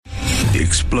the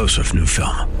explosive new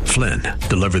film, Flynn,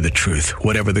 Deliver the Truth,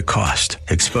 Whatever the Cost,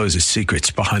 exposes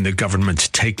secrets behind the government's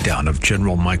takedown of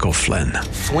General Michael Flynn.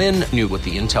 Flynn knew what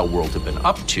the intel world had been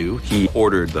up to. He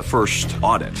ordered the first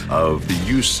audit of the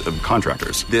use of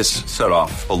contractors. This set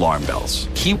off alarm bells.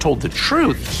 He told the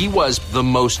truth. He was the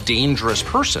most dangerous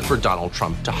person for Donald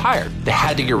Trump to hire. They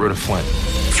had to get rid of Flynn.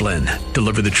 Flynn,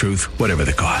 Deliver the Truth, Whatever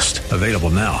the Cost. Available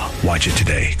now. Watch it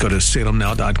today. Go to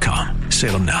salemnow.com.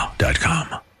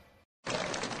 salemnow.com.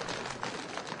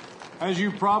 As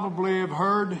you probably have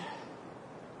heard,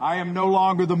 I am no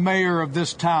longer the mayor of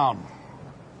this town.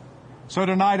 So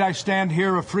tonight I stand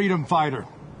here a freedom fighter.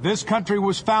 This country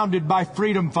was founded by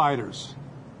freedom fighters.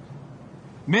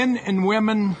 Men and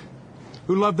women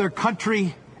who love their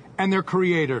country and their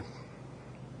creator.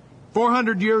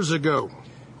 400 years ago,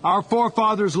 our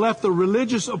forefathers left the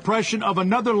religious oppression of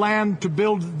another land to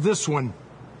build this one.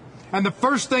 And the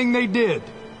first thing they did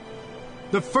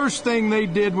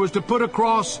was to put a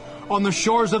cross on the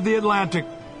shores of the Atlantic.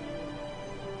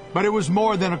 But it was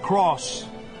more than a cross.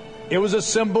 It was a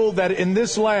symbol that in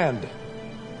this land,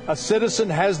 a citizen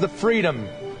has the freedom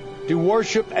to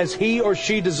worship as he or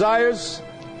she desires,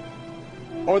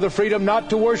 or the freedom not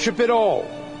to worship at all.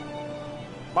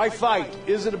 My fight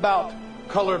isn't about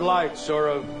colored lights or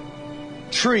a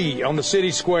tree on the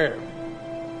city square.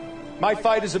 My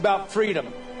fight is about freedom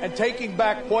and taking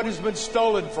back what has been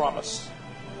stolen from us.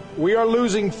 We are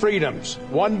losing freedoms,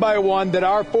 one by one, that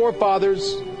our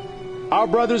forefathers, our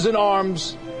brothers in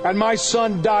arms, and my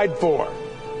son died for.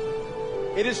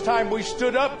 It is time we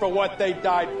stood up for what they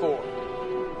died for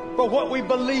what we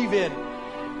believe in.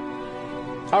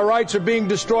 Our rights are being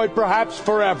destroyed, perhaps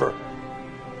forever.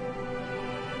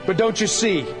 But don't you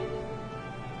see?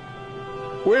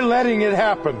 We're letting it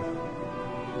happen.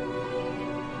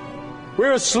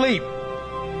 We're asleep.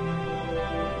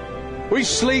 We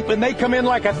sleep and they come in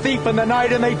like a thief in the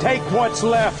night and they take what's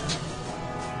left.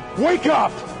 Wake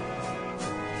up!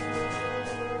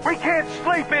 We can't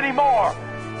sleep anymore.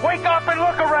 Wake up and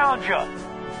look around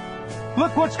you.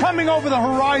 Look what's coming over the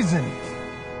horizon.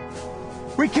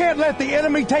 We can't let the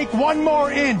enemy take one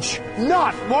more inch.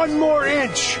 Not one more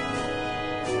inch.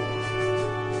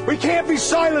 We can't be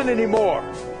silent anymore.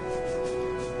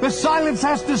 The silence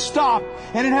has to stop,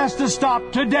 and it has to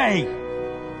stop today.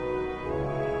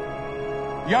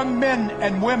 Young men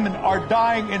and women are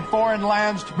dying in foreign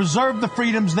lands to preserve the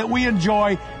freedoms that we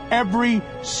enjoy every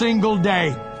single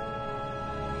day.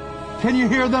 Can you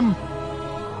hear them?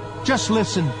 Just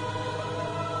listen.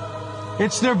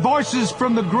 It's their voices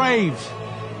from the grave.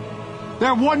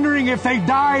 They're wondering if they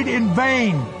died in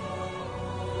vain.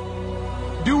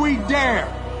 Do we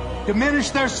dare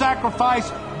diminish their sacrifice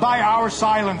by our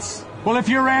silence? Well, if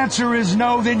your answer is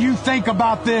no, then you think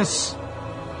about this.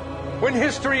 When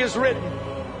history is written,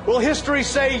 will history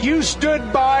say you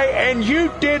stood by and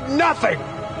you did nothing?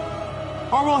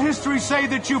 Or will history say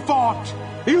that you fought?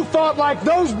 You fought like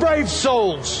those brave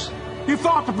souls. You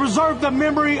fought to preserve the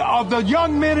memory of the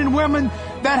young men and women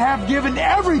that have given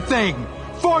everything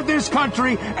for this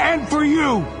country and for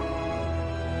you.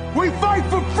 We fight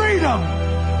for freedom.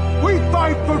 We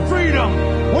fight for freedom.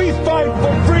 We fight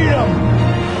for freedom.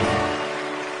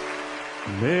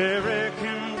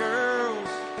 American girls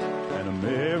and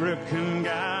American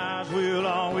guys will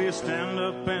always stand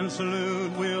up and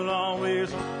salute. We'll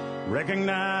always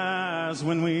recognize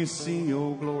when we see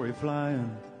your glory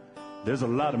flying. There's a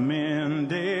lot of men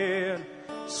dead,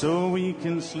 so we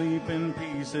can sleep in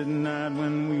peace at night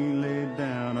when we lay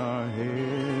down our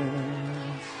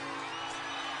heads.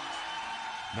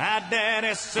 My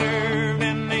daddy served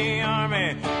in the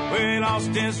army. We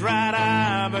lost his right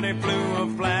eye, but he flew a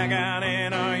flag out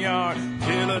in our yard.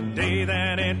 Till the day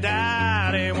that he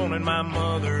died, he wanted my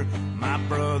mother, my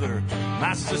brother,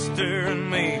 my sister, and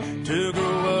me to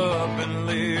grow up and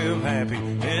live happy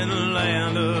in the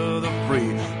land of the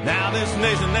free. Now this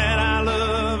nation that I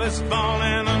love is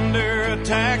falling under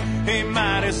attack. A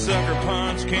mighty sucker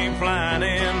punch came flying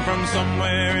in from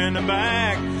somewhere in the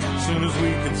back. Soon as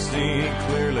we could see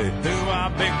clearly through our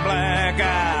big black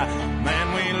eye,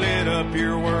 man, we lit up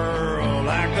your world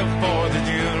like the 4th of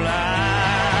July.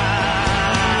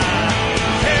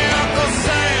 Hey, Uncle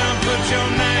Sam, put your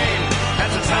name at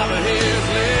the top of his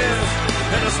list.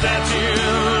 And the Statue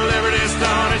of Liberty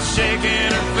started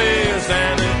shaking her fist,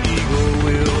 and the eagle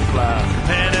will fly,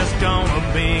 and it's gonna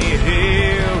be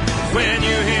here when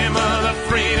you hear Mother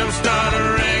Freedom start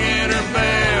ringing her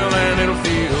bell, and it'll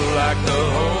feel like the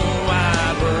whole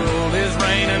wide world is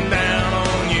raining down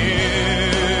on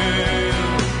you.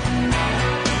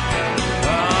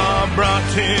 Oh, brought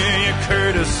to you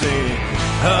courtesy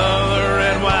of the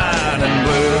red, white, and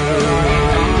blue.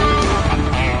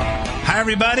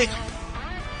 everybody.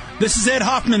 This is Ed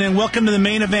Hoffman, and welcome to the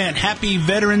main event. Happy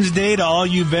Veterans Day to all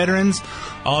you veterans,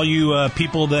 all you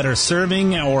people that are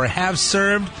serving or have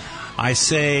served. I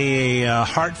say a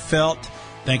heartfelt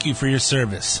thank you for your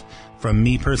service from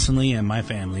me personally and my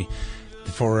family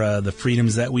for the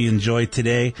freedoms that we enjoy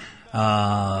today.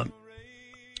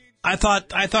 I thought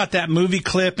that movie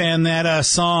clip and that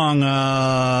song,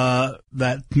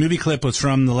 that movie clip was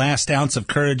from The Last Ounce of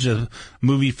Courage, a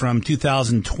movie from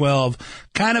 2012.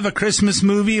 Kind of a Christmas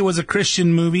movie. It was a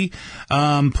Christian movie,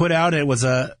 put out. It was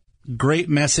a great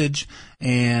message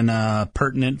and,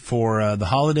 pertinent for, the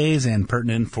holidays and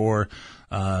pertinent for,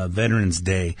 Veterans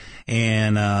Day.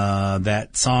 And,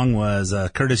 that song was,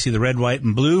 courtesy of the Red, White,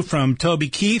 and Blue from Toby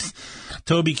Keith.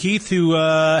 Toby Keith, who,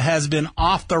 has been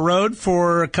off the road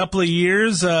for a couple of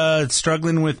years,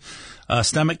 struggling with,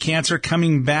 stomach cancer,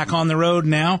 coming back on the road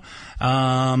now.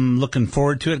 Looking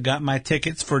forward to it. Got my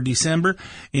tickets for December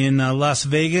in, Las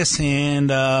Vegas, and,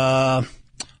 thought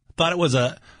it was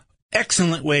a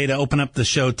excellent way to open up the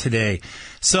show today.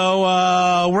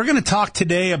 So, we're going to talk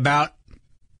today about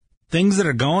things that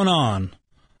are going on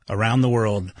around the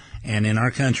world and in our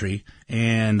country,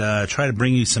 and try to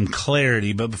bring you some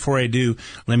clarity. But before I do,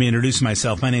 let me introduce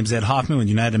myself. My name's Ed Hoffman with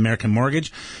United American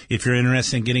Mortgage. If you're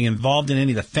interested in getting involved in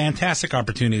any of the fantastic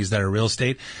opportunities that are real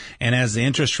estate, and as the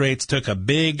interest rates took a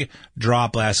big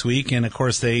drop last week, and of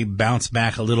course they bounced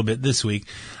back a little bit this week,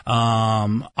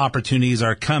 opportunities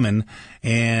are coming.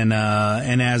 And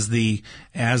as the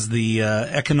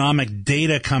economic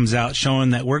data comes out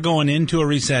showing that we're going into a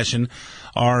recession,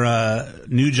 our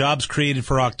new jobs created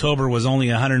for October was only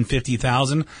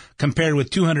 150,000 compared with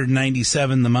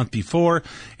 297 the month before.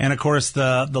 And of course,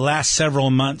 the last several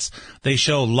months, they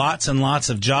show lots and lots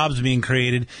of jobs being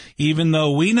created, even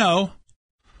though we know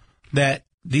that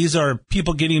these are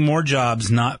people getting more jobs,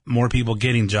 not more people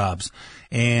getting jobs.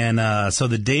 And so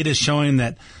the data is showing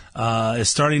that is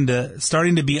starting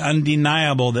to be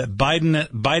undeniable that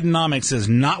Bidenomics is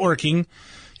not working.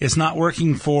 It's not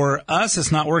working for us.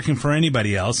 It's not working for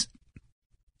anybody else.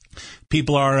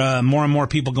 People are, more and more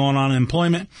people going on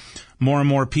unemployment, more and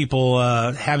more people,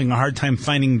 having a hard time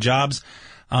finding jobs.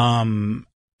 Once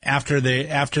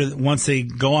they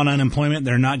go on unemployment,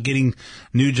 they're not getting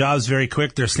new jobs very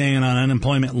quick. They're staying on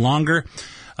unemployment longer.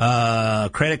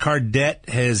 Credit card debt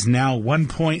has now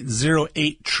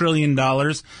 $1.08 trillion.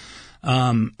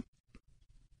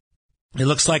 It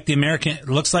looks like the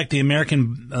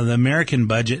American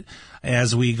budget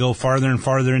as we go farther and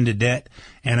farther into debt.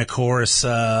 And of course,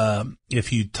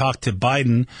 if you talk to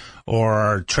Biden or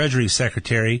our Treasury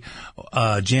Secretary,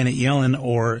 Janet Yellen,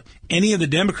 or any of the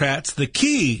Democrats, the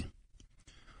key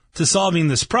to solving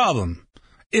this problem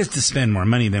is to spend more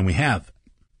money than we have.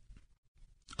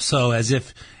 So as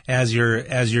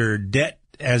your debt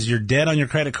on your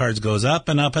credit cards goes up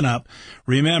and up and up,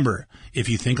 remember, if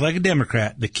you think like a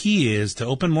Democrat, the key is to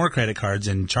open more credit cards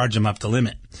and charge them up to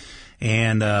limit.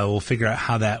 And we'll figure out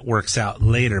how that works out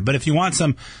later. But if you want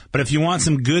some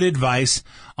good advice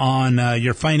on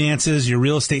your finances, your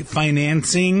real estate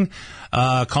financing,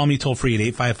 call me toll free at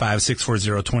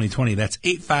 855-640-2020. That's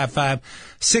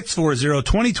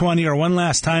 855-640-2020, or one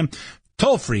last time,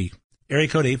 toll free. Area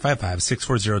code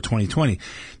 855-640-2020.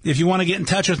 If you want to get in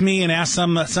touch with me and ask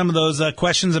some of those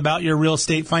questions about your real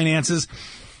estate finances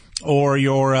or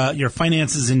your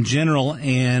finances in general,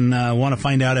 and want to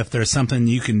find out if there's something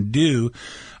you can do,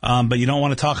 but you don't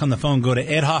want to talk on the phone, go to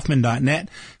edhoffman.net.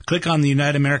 Click on the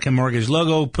United American Mortgage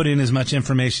logo, put in as much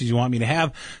information as you want me to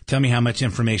have, tell me how much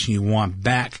information you want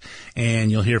back,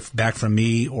 and you'll hear back from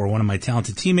me, or one of my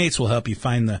talented teammates will help you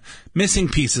find the missing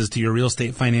pieces to your real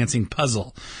estate financing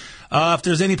puzzle. If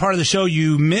there's any part of the show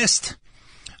you missed,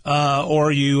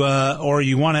 or you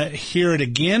want to hear it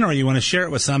again, or you want to share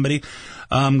it with somebody,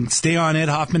 stay on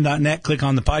edhoffman.net, click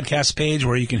on the podcast page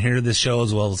where you can hear this show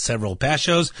as well as several past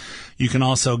shows. You can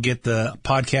also get the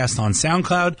podcast on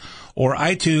SoundCloud or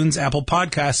iTunes, Apple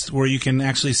Podcasts, where you can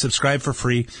actually subscribe for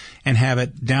free and have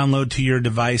it download to your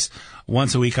device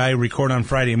once a week. I record on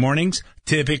Friday mornings,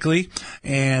 typically,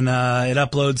 and it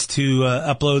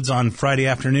uploads on Friday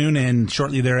afternoon, and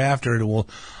shortly thereafter it will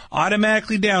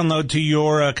automatically download to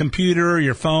your computer,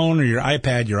 your phone, or your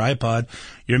iPad, your iPod,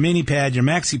 your mini pad, your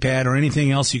maxi pad, or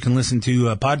anything else you can listen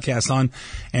to podcasts on,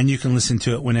 and you can listen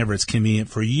to it whenever it's convenient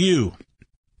for you.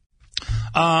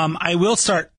 I will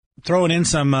start throwing in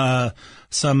some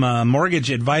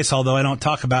mortgage advice, although I don't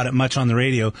talk about it much on the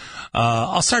radio.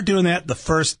 I'll start doing that the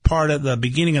first part of the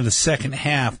beginning of the second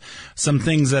half. Some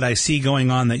things that I see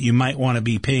going on that you might want to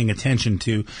be paying attention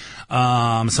to.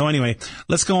 So anyway,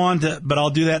 let's go on but I'll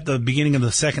do that at the beginning of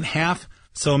the second half.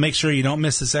 So make sure you don't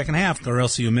miss the second half, or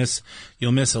else you'll miss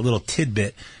a little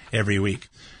tidbit every week.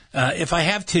 If I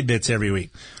have tidbits every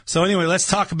week. So anyway, let's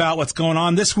talk about what's going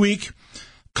on this week.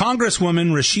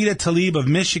 Congresswoman Rashida Tlaib of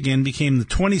Michigan became the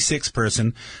 26th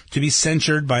person to be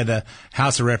censured by the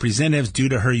House of Representatives due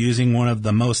to her using one of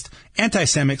the most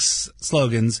anti-Semitic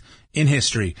slogans in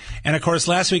history. And of course,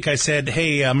 last week I said,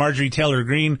 hey, Marjorie Taylor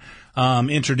Greene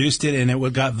introduced it and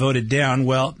it got voted down.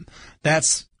 Well,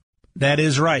 that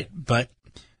is right, but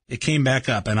it came back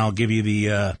up, and I'll give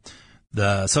you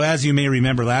so as you may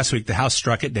remember last week, the House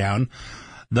struck it down,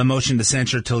 the motion to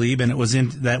censure Tlaib, and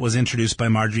that was introduced by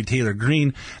Marjorie Taylor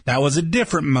Greene. That was a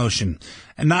different motion.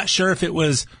 I'm not sure if it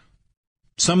was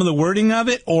some of the wording of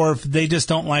it, or if they just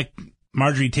don't like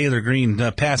Marjorie Taylor Greene,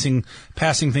 passing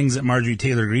things that Marjorie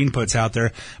Taylor Greene puts out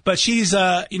there. But she's,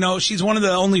 she's one of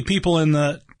the only people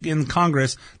in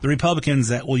Congress, the Republicans,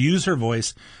 that will use her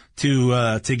voice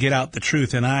to get out the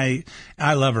truth, and I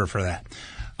love her for that.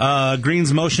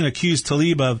 Greene's motion accused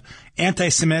Tlaib of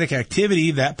anti-Semitic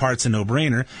activity, that part's a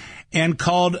no-brainer, and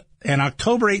called an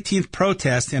October 18th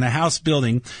protest in a House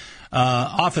building,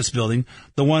 office building,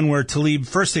 the one where Tlaib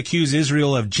first accused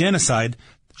Israel of genocide.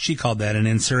 She called that an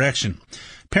insurrection.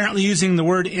 Apparently using the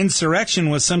word insurrection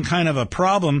was some kind of a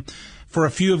problem for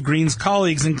a few of Greene's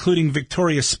colleagues, including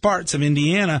Victoria Spartz of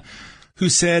Indiana, who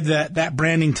said that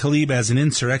branding Tlaib as an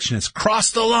insurrectionist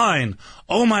crossed the line.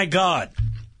 Oh, my God.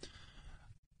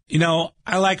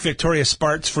 I like Victoria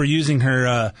Spartz for using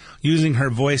her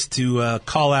voice to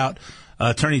call out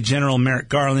Attorney General Merrick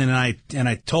Garland, and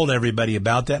I told everybody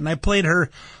about that, and I played her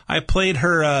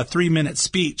 3-minute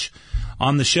speech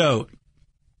on the show.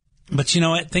 But you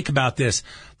know what? Think about this.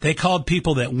 They called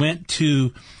people that went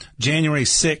to January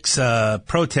 6th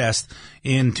protest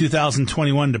in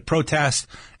 2021 to protest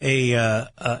a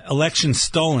election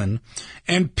stolen,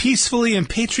 and peacefully and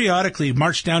patriotically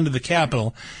marched down to the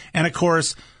Capitol. And of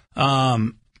course,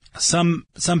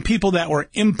 some people that were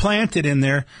implanted in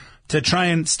there to try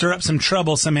and stir up some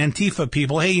trouble, some Antifa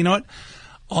people. Hey, you know what?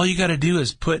 All you got to do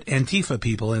is put Antifa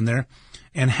people in there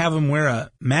and have them wear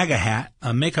a MAGA hat,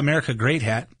 a Make America Great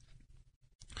hat.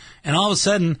 And all of a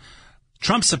sudden,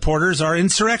 Trump supporters are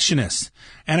insurrectionists.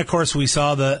 And of course, we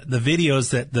saw the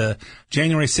videos that the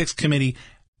January 6th committee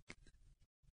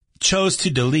chose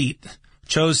to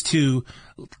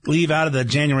leave out of the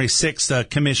January 6th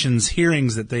commission's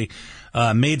hearings that they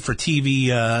made for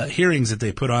TV hearings that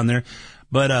they put on there.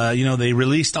 But, they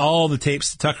released all the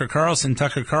tapes to Tucker Carlson.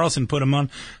 Tucker Carlson put them on,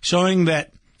 showing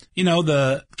that,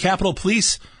 the Capitol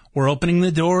Police were opening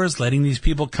the doors, letting these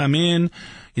people come in,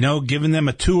 giving them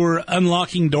a tour,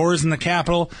 unlocking doors in the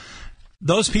Capitol.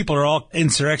 Those people are all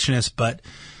insurrectionists, but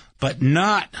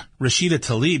not Rashida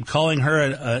Tlaib, calling her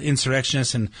an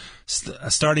insurrectionist and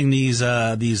starting these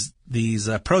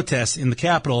protests in the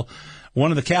Capitol,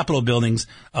 one of the Capitol buildings.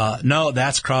 No,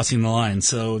 that's crossing the line.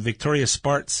 So Victoria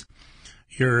Spartz,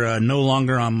 you're no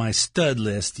longer on my stud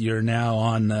list. You're now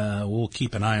on, we'll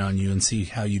keep an eye on you and see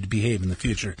how you behave in the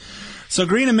future. So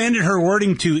Greene amended her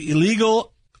wording to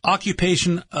illegal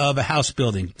occupation of a House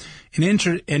building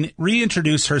and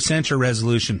reintroduced her censure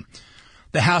resolution.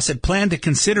 The House had planned to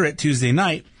consider it Tuesday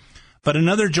night, but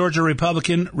another Georgia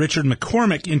Republican, Richard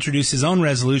McCormick, introduced his own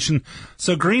resolution,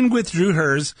 so Greene withdrew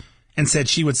hers and said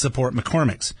she would support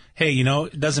McCormick's. Hey,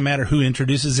 it doesn't matter who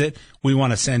introduces it. We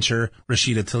want to censure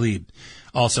Rashida Tlaib,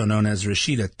 also known as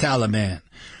Rashida Taliban.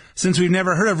 Since we've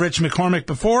never heard of Rich McCormick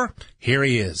before, here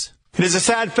he is. It is a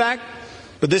sad fact,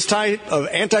 but this type of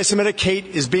anti-Semitic hate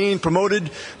is being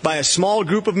promoted by a small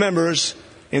group of members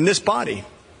in this body,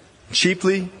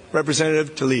 chiefly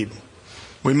Representative Tlaib.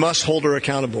 We must hold her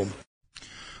accountable.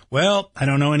 Well, I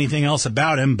don't know anything else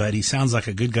about him, but he sounds like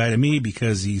a good guy to me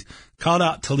because he called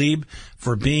out Tlaib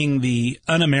for being the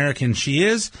un-American she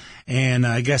is, and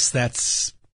I guess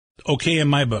that's okay in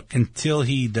my book until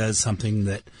he does something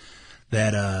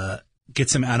that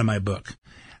gets him out of my book,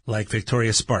 like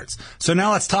Victoria Spartz. So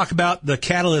now let's talk about the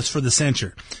catalyst for the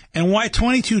censure and why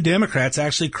 22 Democrats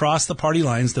actually crossed the party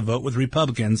lines to vote with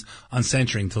Republicans on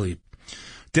censuring Tlaib.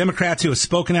 Democrats who have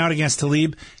spoken out against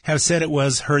Tlaib have said it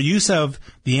was her use of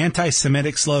the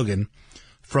anti-Semitic slogan,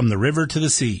 "From the river to the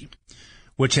sea,"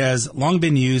 which has long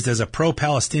been used as a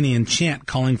pro-Palestinian chant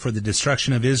calling for the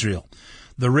destruction of Israel.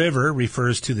 The river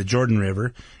refers to the Jordan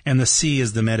River, and the sea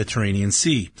is the Mediterranean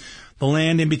Sea. The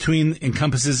land in between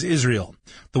encompasses Israel,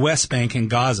 the West Bank, and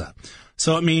Gaza.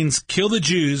 So it means kill the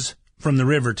Jews from the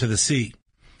river to the sea.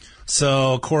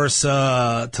 So, of course,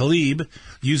 Tlaib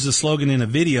used the slogan in a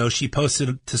video she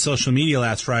posted to social media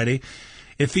last Friday.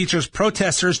 It features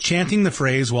protesters chanting the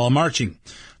phrase while marching.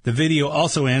 The video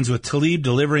also ends with Tlaib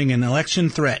delivering an election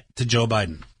threat to Joe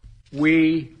Biden.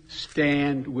 We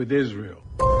stand with Israel.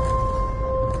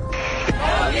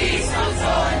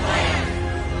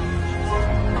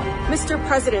 Mr.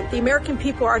 President, the American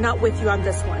people are not with you on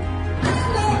this one.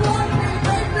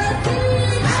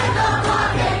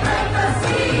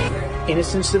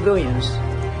 Innocent civilians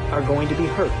are going to be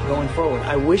hurt going forward.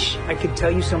 I wish I could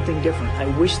tell you something different. I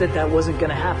wish that wasn't going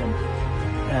to happen,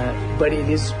 but it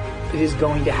is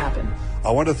going to happen.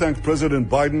 I want to thank President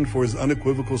Biden for his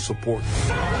unequivocal support.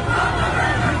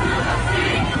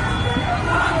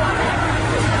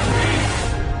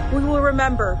 We will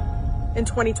remember in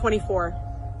 2024.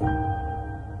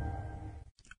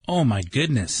 Oh my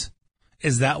goodness.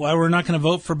 Is that why we're not going to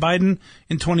vote for Biden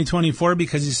in 2024?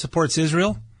 Because he supports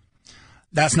Israel?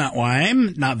 That's not why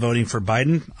I'm not voting for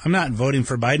Biden. I'm not voting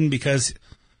for Biden because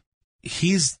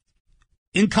he's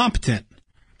incompetent.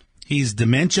 He's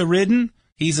dementia-ridden.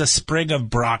 He's a sprig of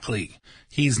broccoli.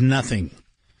 He's nothing.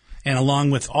 And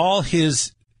along with all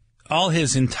his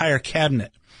entire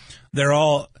cabinet, they're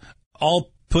all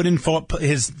put in from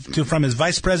his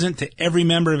vice president to every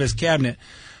member of his cabinet,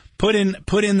 put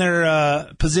in their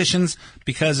positions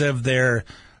because of their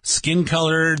skin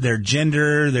color, their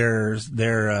gender,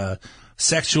 their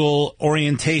sexual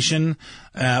orientation,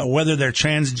 whether they're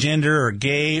transgender or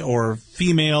gay or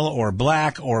female or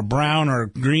black or brown or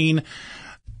green.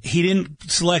 He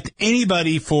didn't select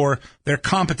anybody for their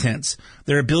competence,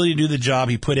 their ability to do the job.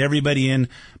 He put everybody in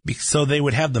so they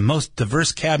would have the most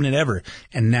diverse cabinet ever.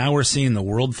 And now we're seeing the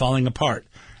world falling apart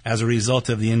as a result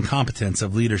of the incompetence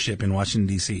of leadership in Washington,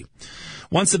 D.C.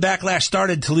 Once the backlash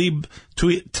started, Tlaib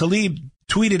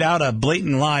tweeted out a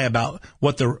blatant lie about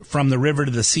what from the river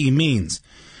to the sea means.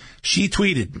 She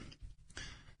tweeted,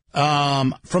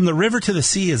 from the river to the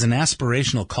sea is an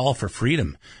aspirational call for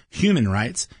freedom, human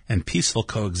rights, and peaceful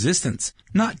coexistence,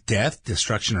 not death,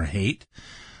 destruction, or hate.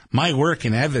 My work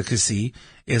in advocacy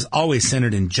is always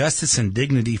centered in justice and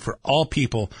dignity for all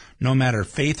people, no matter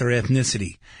faith or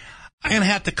ethnicity. I'm going to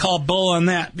have to call bull on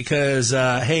that because,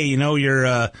 hey, you know,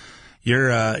 your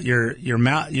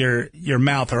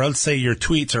mouth, or let's say your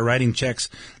tweets are writing checks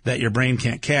that your brain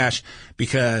can't cash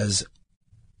because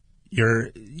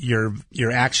your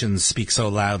actions speak so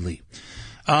loudly.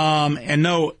 And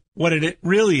no, what it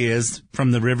really is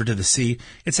from the river to the sea,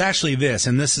 it's actually this,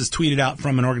 and this is tweeted out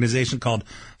from an organization called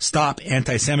Stop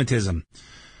Anti-Semitism.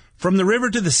 From the river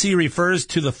to the sea refers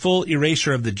to the full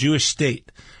erasure of the Jewish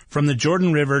state from the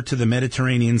Jordan River to the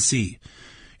Mediterranean Sea.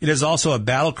 It is also a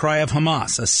battle cry of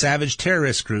Hamas, a savage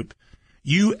terrorist group.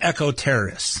 You echo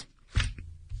terrorists.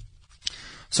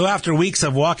 So after weeks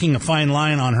of walking a fine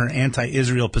line on her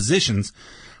anti-Israel positions,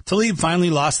 Tlaib finally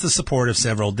lost the support of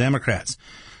several Democrats.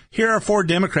 Here are 4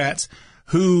 Democrats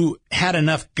who had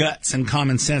enough guts and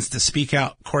common sense to speak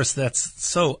out. Of course, that's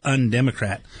so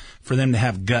undemocrat for them to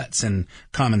have guts and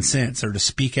common sense or to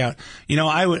speak out. You know,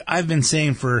 I've been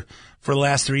saying for the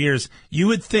last 3 years, you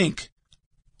would think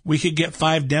we could get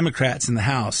 5 Democrats in the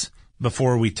House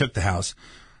before we took the House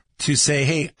to say,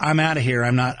 "Hey, I'm out of here.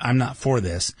 I'm not for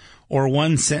this." Or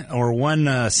one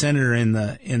senator in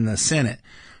the Senate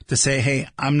to say, "Hey,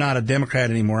 I'm not a Democrat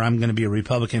anymore. I'm going to be a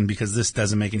Republican because this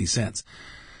doesn't make any sense."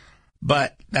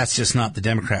 But that's just not the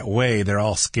Democrat way. They're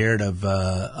all scared of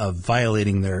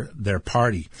violating their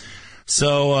party.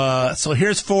 So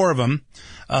here's 4 of them.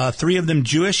 3 of them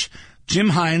Jewish: Jim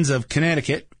Hines of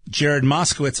Connecticut, Jared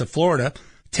Moskowitz of Florida,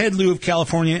 Ted Lieu of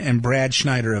California, and Brad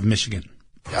Schneider of Michigan.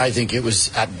 I think it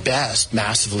was, at best,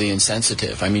 massively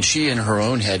insensitive. I mean, she in her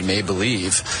own head may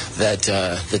believe that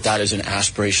that is an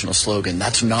aspirational slogan.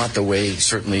 That's not the way,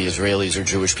 certainly, Israelis or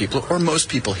Jewish people, or most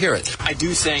people hear it. I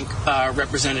do think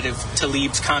Representative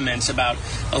Tlaib's comments about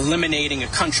eliminating a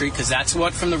country, because that's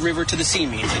what from the river to the sea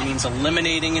means. It means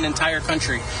eliminating an entire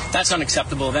country. That's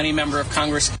unacceptable of any member of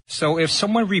Congress. So if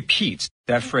someone repeats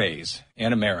that phrase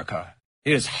in America,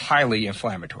 it is highly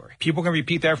inflammatory. People can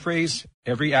repeat that phrase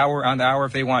every hour on the hour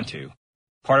if they want to.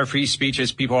 Part of free speech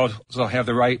is people also have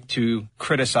the right to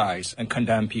criticize and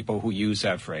condemn people who use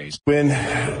that phrase. When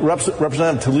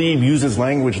Representative Tlaib uses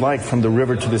language like "from the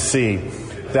river to the sea,"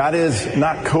 that is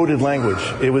not coded language.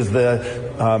 It was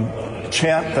the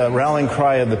chant, the rallying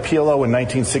cry of the PLO in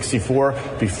 1964.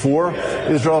 Before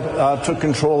Israel took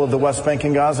control of the West Bank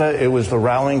and Gaza, it was the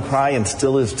rallying cry, and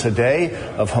still is today,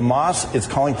 of Hamas. It's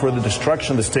calling for the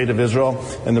destruction of the state of Israel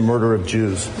and the murder of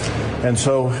Jews. And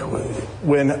so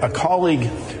when a colleague,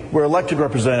 we're elected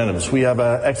representatives, we have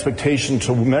an expectation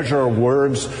to measure our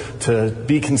words, to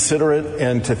be considerate,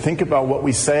 and to think about what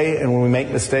we say, and when we make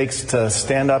mistakes, to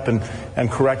stand up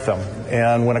and correct them.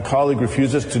 And when a colleague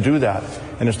refuses to do that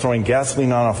and is throwing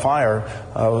gasoline on a fire,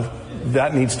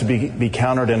 that needs to be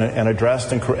countered and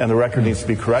addressed, and the record needs to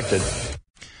be corrected.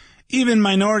 Even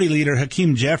Minority Leader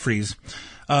Hakeem Jeffries,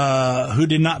 who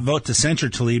did not vote to censure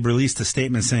Tlaib, released a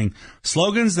statement saying,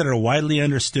 slogans that are widely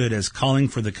understood as calling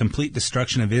for the complete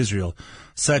destruction of Israel,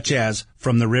 such as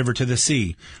from the river to the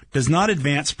sea, does not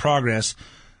advance progress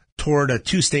toward a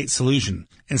two-state solution.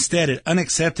 Instead, it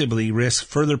unacceptably risks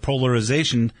further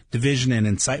polarization, division, and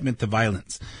incitement to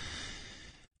violence.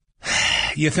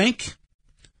 You think?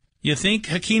 You think,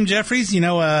 Hakeem Jeffries?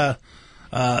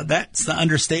 That's the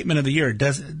understatement of the year. It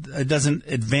doesn't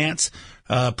advance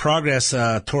progress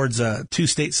towards a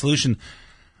two-state solution.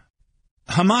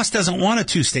 Hamas doesn't want a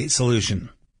two-state solution.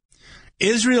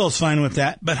 Israel's fine with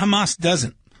that, but Hamas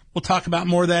doesn't. We'll talk about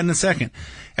more of that in a second.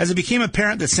 As it became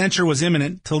apparent that censure was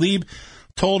imminent, Tlaib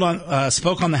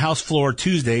spoke on the House floor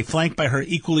Tuesday, flanked by her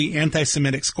equally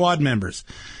anti-Semitic squad members.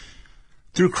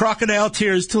 Through crocodile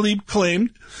tears, Tlaib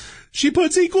claimed she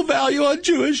puts equal value on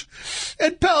Jewish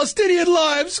and Palestinian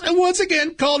lives and once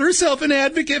again called herself an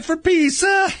advocate for peace.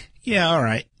 Yeah, all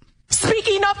right.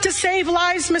 Speaking up to save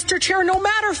lives, Mr. Chair, no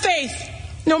matter faith,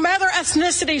 no matter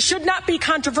ethnicity, should not be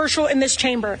controversial in this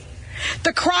chamber.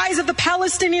 The cries of the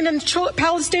Palestinian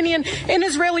and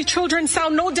Israeli children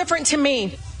sound no different to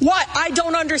me. What I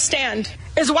don't understand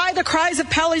is why the cries of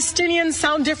Palestinians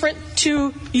sound different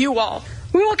to you all.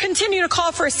 We will continue to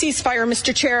call for a ceasefire,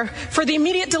 Mr. Chair, for the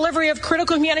immediate delivery of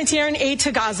critical humanitarian aid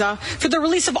to Gaza, for the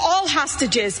release of all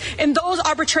hostages and those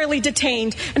arbitrarily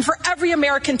detained, and for every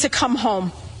American to come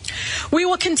home. We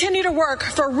will continue to work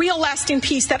for a real lasting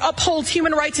peace that upholds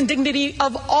human rights and dignity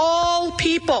of all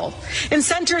people and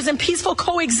centers in peaceful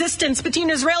coexistence between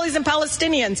Israelis and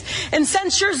Palestinians and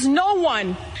censures no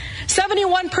one.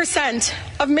 71%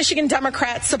 of Michigan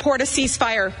Democrats support a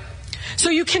ceasefire. So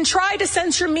you can try to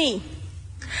censure me,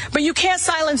 but you can't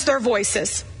silence their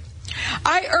voices.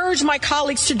 I urge my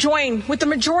colleagues to join with the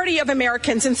majority of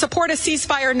Americans and support a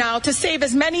ceasefire now to save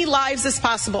as many lives as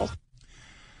possible.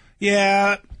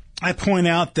 Yeah, I point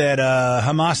out that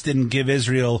Hamas didn't give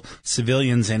Israel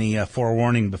civilians any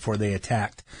forewarning before they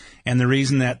attacked. And the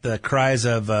reason that the cries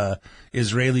of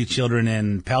Israeli children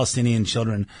and Palestinian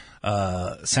children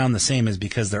sound the same is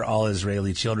because they're all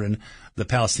Israeli children. The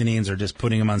Palestinians are just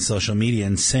putting them on social media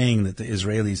and saying that the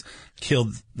Israelis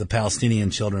killed the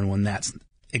Palestinian children when that's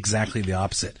exactly the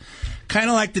opposite. Kind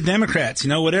of like the Democrats,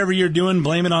 whatever you're doing,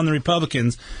 blame it on the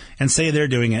Republicans and say they're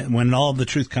doing it. When all the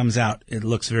truth comes out, it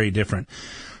looks very different.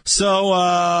 So,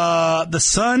 the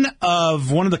son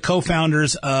of one of the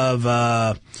co-founders of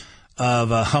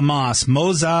Hamas,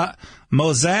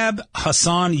 Mossab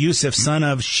Hassan Youssef, son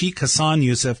of Sheikh Hassan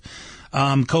Youssef,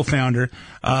 co-founder,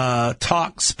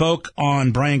 spoke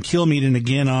on Brian Kilmeade and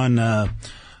again on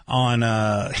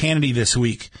Hannity this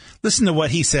week. Listen to what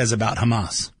he says about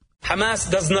Hamas. Hamas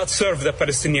does not serve the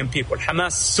Palestinian people.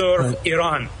 Hamas serve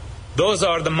Iran. Those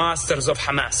are the masters of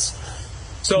Hamas.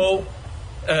 So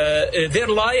their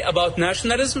lie about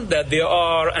nationalism, that they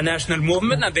are a national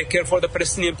movement and they care for the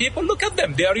Palestinian people, look at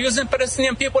them. They are using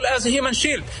Palestinian people as a human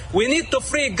shield. We need to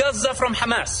free Gaza from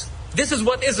Hamas. This is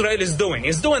what Israel is doing.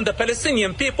 It's doing the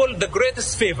Palestinian people the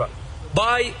greatest favor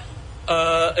by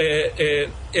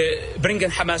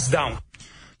bringing Hamas down.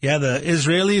 Yeah, the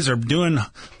Israelis are doing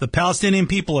the Palestinian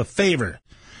people a favor.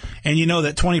 And you know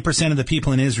that 20% of the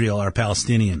people in Israel are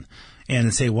Palestinian. And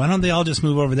they say, why don't they all just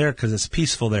move over there? Because it's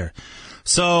peaceful there.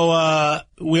 So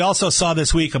we also saw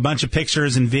this week a bunch of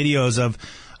pictures and videos of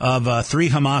three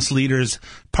Hamas leaders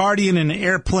partying in an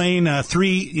airplane.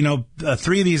 Three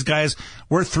of these guys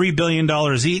worth $3 billion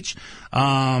each.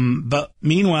 But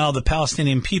meanwhile, the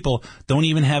Palestinian people don't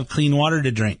even have clean water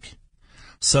to drink.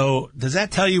 So does that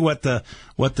tell you what the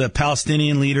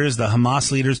Palestinian leaders, the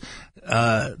Hamas leaders,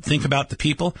 think about the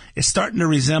people? It's starting to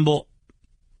resemble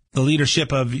the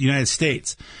leadership of the United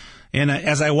States. And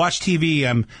as I watch TV,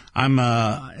 I'm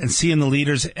and seeing the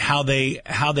leaders how they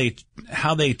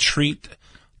treat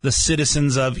the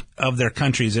citizens of their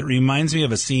countries. It reminds me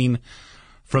of a scene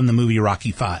from the movie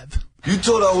Rocky V. You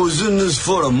thought I was in this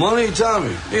for the money,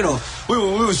 Tommy? We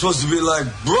were supposed to be like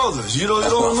brothers. You don't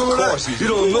remember that? You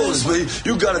don't know this, but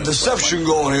you got a deception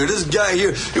going here. This guy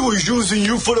here, he was using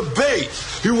you for the bait.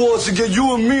 He wants to get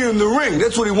you and me in the ring.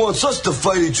 That's what he wants us to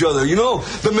fight each other,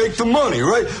 to make the money,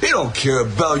 right? He don't care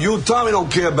about you, Tommy.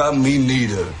 Don't care about me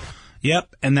neither.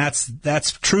 Yep, and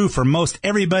that's true for most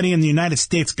everybody in the United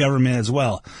States government as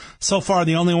well. So far,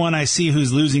 the only one I see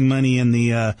who's losing money in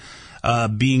the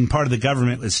being part of the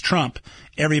government is Trump.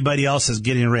 Everybody else is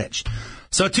getting rich.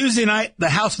 So Tuesday night, the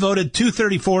House voted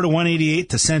 234 to 188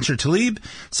 to censure Tlaib.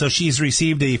 So she's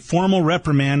received a formal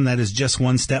reprimand that is just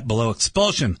one step below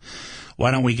expulsion. Why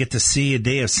don't we get to see a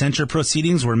day of censure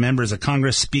proceedings where members of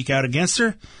Congress speak out against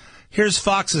her? Here's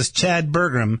Fox's Chad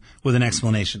Bergram with an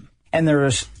explanation. And there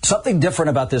is something different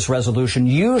about this resolution.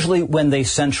 Usually when they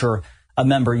censure a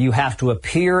member, you have to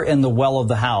appear in the well of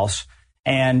the House,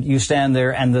 and you stand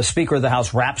there, and the Speaker of the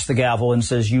House raps the gavel and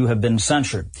says, you have been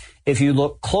censured. If you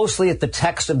look closely at the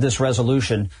text of this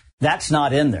resolution, that's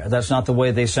not in there. That's not the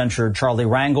way they censured Charlie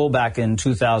Rangel back in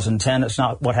 2010. It's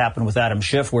not what happened with Adam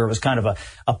Schiff, where it was kind of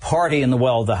a party in the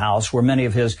well of the House, where many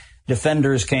of his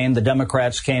defenders came, the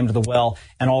Democrats came to the well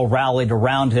and all rallied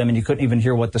around him, and you couldn't even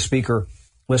hear what the Speaker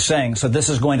was saying. So this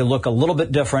is going to look a little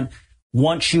bit different.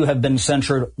 Once you have been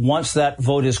censured, once that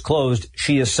vote is closed,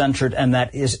 she is censured, and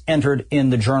that is entered in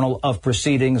the Journal of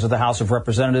Proceedings of the House of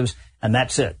Representatives, and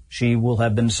that's it. She will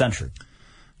have been censured.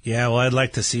 Yeah, well, I'd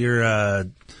like to see her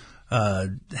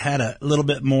had a little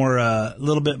bit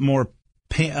more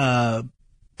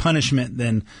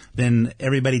punishment than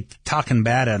everybody talking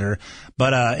bad at her.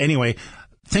 But anyway,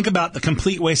 think about the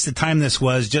complete waste of time this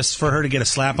was just for her to get a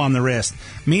slap on the wrist.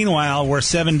 Meanwhile, we're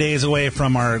 7 days away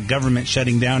from our government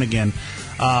shutting down again.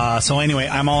 So anyway,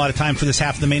 I'm all out of time for this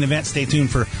half of the main event. Stay tuned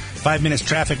for 5 minutes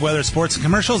traffic, weather, sports, and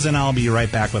commercials, and I'll be right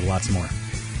back with lots more.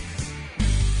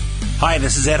 Hi,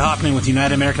 this is Ed Hoffman with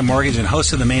United American Mortgage and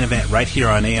host of the main event right here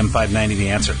on AM 590 The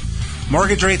Answer.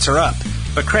 Mortgage rates are up,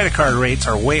 but credit card rates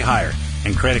are way higher,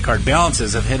 and credit card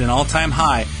balances have hit an all-time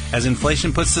high as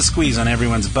inflation puts the squeeze on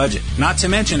everyone's budget. Not to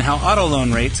mention how auto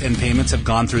loan rates and payments have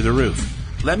gone through the roof.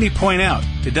 Let me point out,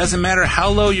 it doesn't matter how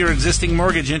low your existing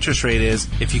mortgage interest rate is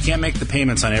if you can't make the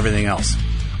payments on everything else.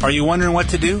 Are you wondering what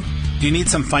to do? Do you need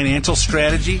some financial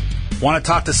strategy? Want to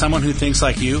talk to someone who thinks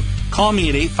like you? Call me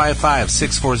at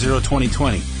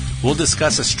 855-640-2020. We'll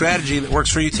discuss a strategy that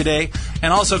works for you today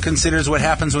and also considers what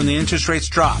happens when the interest rates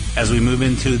drop as we move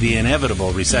into the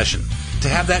inevitable recession. To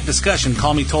have that discussion,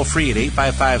 call me toll-free at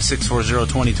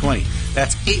 855-640-2020.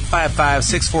 That's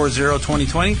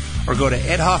 855-640-2020, or go to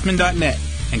edhoffman.net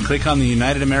and click on the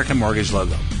United American Mortgage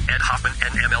logo. Ed Hoffman,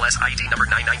 NMLS ID number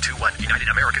 9921. United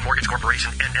American Mortgage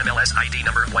Corporation, NMLS ID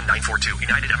number 1942.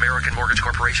 United American Mortgage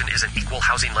Corporation is an equal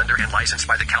housing lender and licensed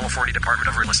by the California Department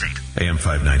of Real Estate. AM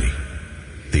 590,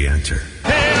 The Answer.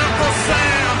 Hey, Uncle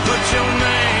Sam, put your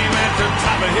name at the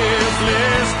top of his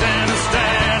list, and the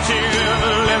Statue of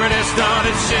Liberty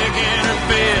started shaking her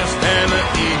fist, and the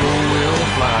eagle will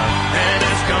fly, and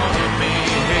it's gonna be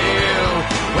hell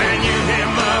when you hear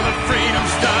Mother Freedom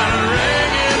start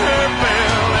ringing her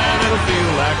bell, and it'll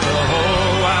feel like the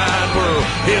whole wide world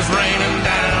is raining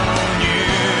down on you.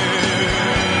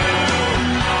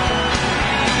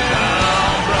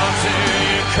 All brought to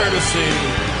you courtesy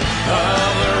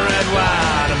of the red,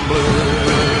 white, and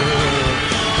blue.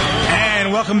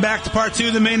 And welcome back to part two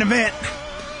of the main event.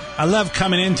 I love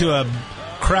coming into a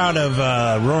crowd of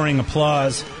roaring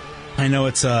applause. I know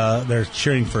it's they're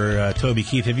cheering for Toby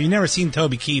Keith. If you've never seen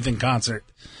Toby Keith in concert,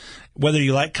 whether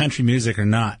you like country music or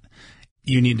not,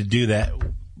 you need to do that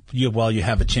while you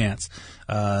have a chance.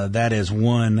 That is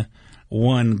one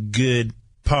good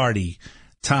party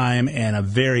time and a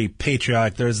very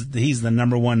patriotic. He's the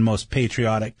number one most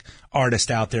patriotic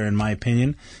artist out there, in my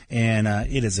opinion, and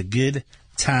it is a good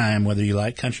time whether you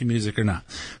like country music or not.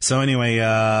 So anyway,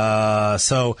 I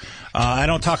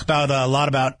don't talk about a lot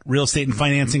about real estate and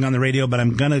financing on the radio, but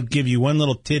I'm gonna give you one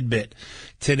little tidbit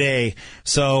today.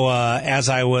 So as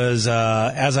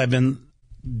I've been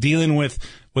dealing with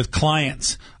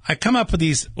clients, I come up with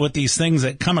these things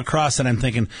that come across that I'm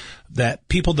thinking that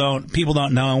people don't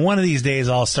know, and one of these days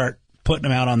I'll start putting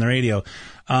them out on the radio.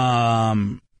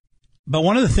 But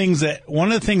one of the things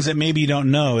that maybe you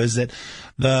don't know is that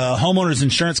the homeowners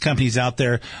insurance companies out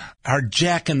there are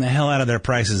jacking the hell out of their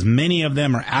prices. Many of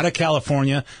them are out of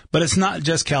California, but it's not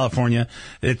just California.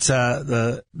 It's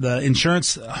the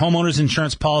homeowners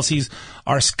insurance policies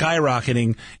are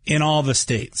skyrocketing in all the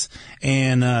states,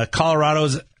 and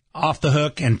Colorado's off the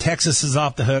hook, and Texas is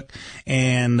off the hook,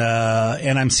 and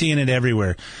I'm seeing it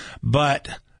everywhere. But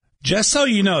just so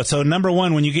you know, so number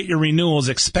one, when you get your renewals,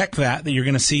 expect that you're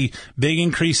going to see big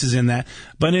increases in that.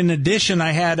 But in addition,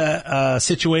 I had a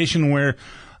situation where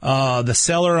the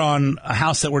seller on a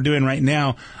house that we're doing right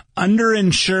now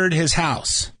underinsured his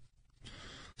house.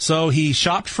 So he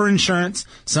shopped for insurance.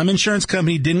 Some insurance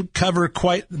company didn't cover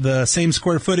quite the same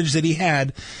square footage that he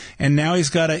had, and now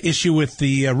he's got an issue with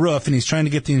the roof, and he's trying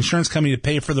to get the insurance company to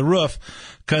pay for the roof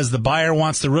because the buyer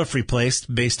wants the roof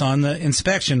replaced based on the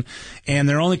inspection, and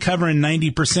they're only covering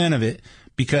 90% of it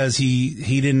because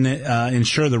he didn't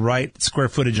insure the right square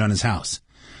footage on his house,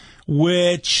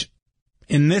 which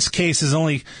in this case is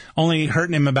only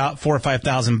hurting him about $4,000 or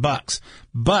 $5,000.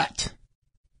 But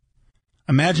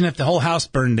imagine if the whole house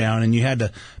burned down and you had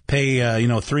to pay,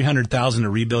 $300,000 to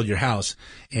rebuild your house,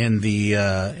 and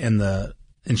the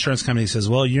insurance company says,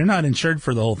 well, you're not insured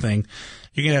for the whole thing.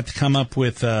 you're going to have to come up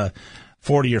with $40,000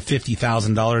 or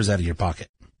 $50,000 out of your pocket.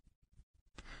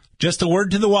 Just a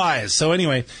word to the wise. So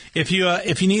anyway, if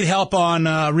you need help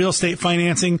on real estate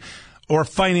financing or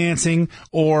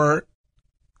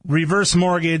reverse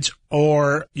mortgage,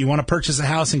 or you want to purchase a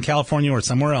house in California or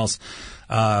somewhere else,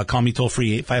 call me toll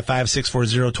free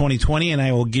 855-640-2020, and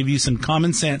I will give you some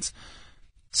common sense,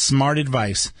 smart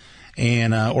advice.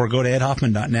 And or go to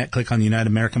edhoffman.net, click on the United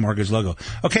American Mortgage logo.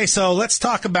 Okay, so let's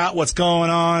talk about what's going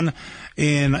on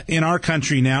in our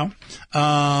country now.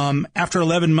 After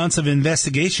 11 months of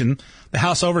investigation, the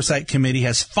House Oversight Committee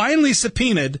has finally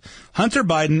subpoenaed Hunter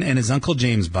Biden and his uncle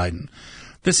James Biden.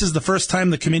 This is the first time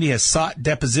the committee has sought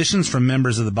depositions from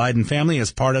members of the Biden family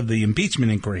as part of the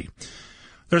impeachment inquiry.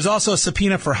 There's also a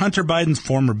subpoena for Hunter Biden's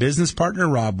former business partner,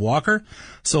 Rob Walker.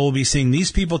 So we'll be seeing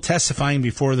these people testifying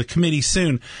before the committee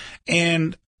soon.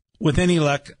 And with any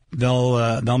luck,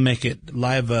 they'll make it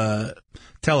live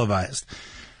televised.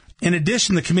 In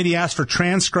addition, the committee asked for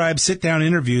transcribed sit-down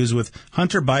interviews with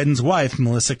Hunter Biden's wife,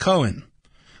 Melissa Cohen,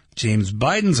 James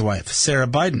Biden's wife, Sarah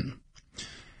Biden,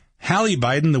 Hallie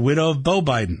Biden, the widow of Beau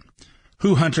Biden,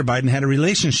 who Hunter Biden had a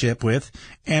relationship with,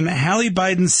 and Hallie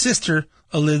Biden's sister,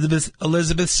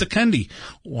 Elizabeth Secundy.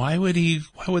 Why would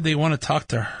they want to talk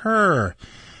to her?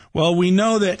 Well, we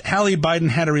know that Hallie Biden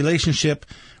had a relationship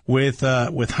with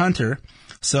Hunter.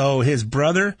 So his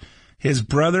brother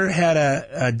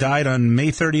had died on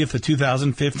May 30th of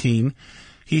 2015.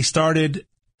 He started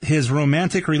his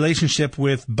romantic relationship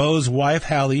with Beau's wife,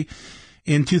 Hallie,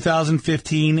 in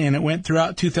 2015, and it went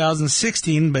throughout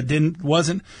 2016, but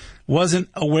wasn't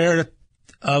aware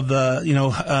of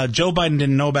Joe Biden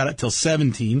didn't know about it till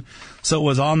 17, so it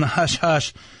was on the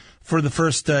hush-hush for the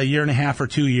first year and a half or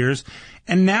 2 years.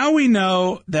 And now we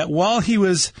know that while he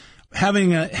was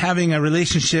having a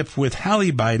relationship with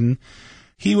Hallie Biden,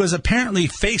 he was apparently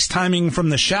FaceTiming from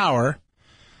the shower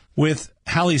with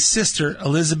Hallie's sister,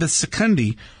 Elizabeth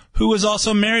Secundy, who was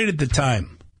also married at the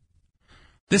time.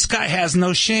 This guy has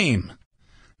no shame.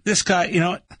 This guy,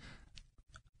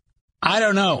 I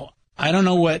don't know. I don't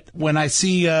know when I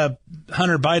see Hunter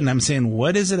Biden, I'm saying,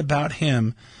 what is it about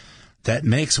him that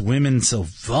makes women so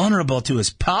vulnerable to his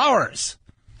powers?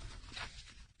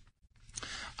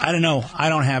 I don't know. I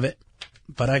don't have it,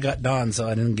 but I got Dawn, so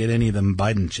I didn't get any of them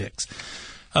Biden chicks.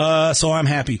 So I'm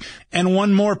happy. And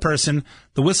one more person,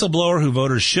 the whistleblower who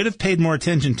voters should have paid more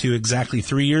attention to exactly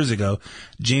 3 years ago,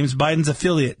 James Biden's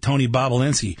affiliate, Tony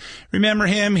Bobulinski. Remember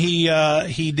him? He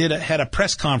had a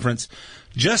press conference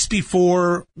just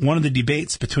before one of the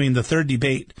debates between the third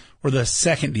debate or the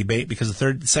second debate, because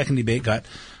the second debate got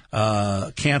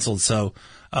canceled. So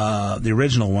the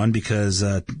original one, because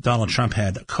Donald Trump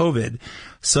had COVID.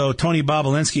 So Tony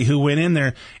Bobulinski, who went in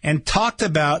there and talked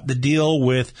about the deal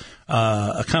with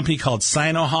a company called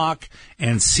Sinohawk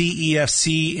and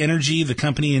CEFC Energy, the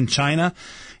company in China,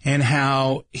 and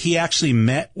how he actually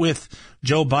met with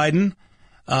Joe Biden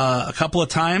a couple of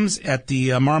times at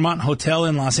the Marmont Hotel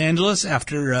in Los Angeles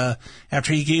after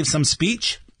he gave some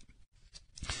speech.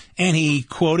 And he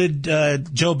quoted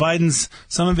Joe Biden's,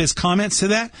 some of his comments to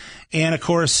that. And, of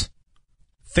course,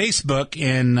 Facebook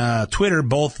and Twitter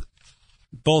both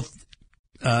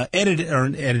edited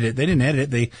it. They didn't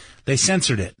edit it. They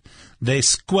censored it. They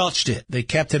squelched it. They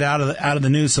kept it out of the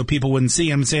news so people wouldn't see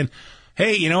him, saying,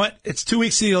 hey, you know what? It's 2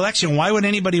 weeks to the election. Why would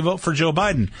anybody vote for Joe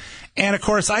Biden? And, of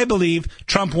course, I believe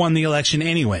Trump won the election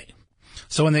anyway.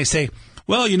 So when they say,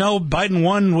 well, Biden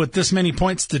won with this many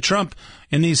points to Trump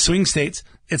in these swing states,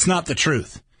 it's not the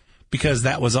truth, because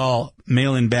that was all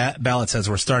mail-in ballots, as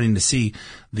we're starting to see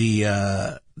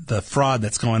the fraud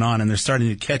that's going on, and they're starting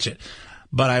to catch it.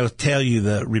 But I will tell you,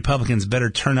 the Republicans better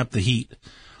turn up the heat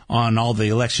on all the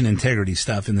election integrity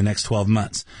stuff in the next 12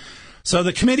 months. So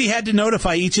the committee had to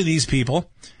notify each of these people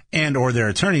and or their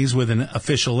attorneys with an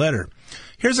official letter.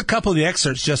 Here's a couple of the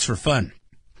excerpts just for fun.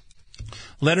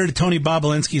 Letter to Tony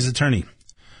Bobulinski's attorney.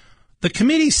 The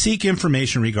committee seek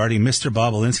information regarding Mr.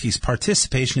 Bobulinski's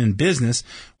participation in business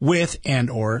with and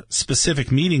or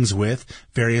specific meetings with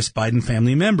various Biden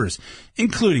family members,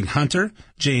 including Hunter,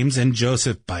 James, and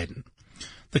Joseph Biden.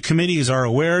 The committees are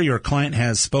aware your client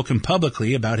has spoken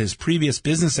publicly about his previous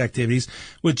business activities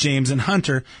with James and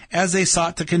Hunter as they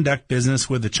sought to conduct business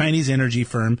with the Chinese energy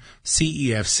firm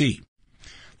CEFC.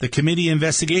 The committee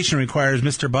investigation requires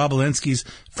Mr. Bobulinski's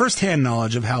first-hand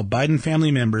knowledge of how Biden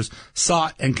family members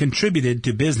sought and contributed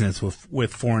to business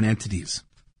with foreign entities.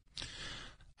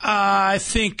 I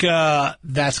think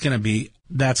that's going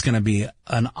to be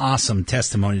an awesome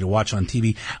testimony to watch on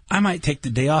TV. I might take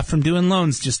the day off from doing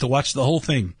loans just to watch the whole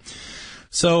thing.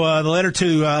 So the letter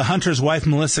to Hunter's wife,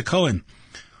 Melissa Cohen.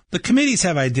 The committees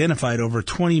have identified over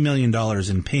 $20 million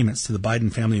in payments to the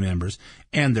Biden family members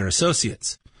and their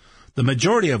associates, the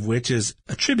majority of which is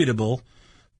attributable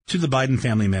to the Biden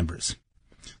family members.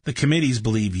 The committees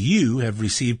believe you have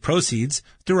received proceeds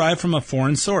derived from a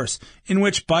foreign source in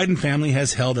which Biden family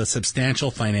has held a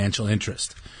substantial financial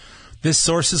interest. This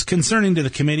source is concerning to the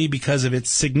committee because of its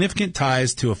significant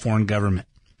ties to a foreign government.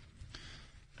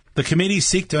 The committees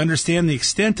seek to understand the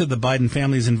extent of the Biden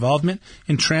family's involvement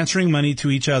in transferring money to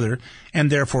each other and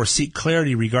therefore seek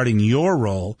clarity regarding your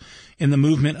role in the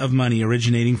movement of money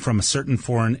originating from certain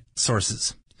foreign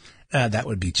sources. That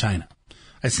would be China.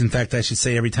 In fact, I should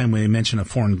say every time we mention a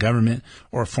foreign government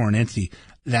or a foreign entity,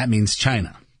 that means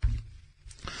China.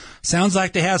 Sounds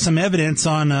like they have some evidence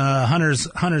on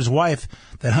Hunter's wife,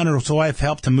 that Hunter's wife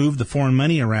helped to move the foreign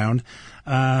money around.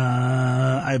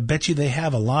 I bet you they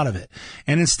have a lot of it.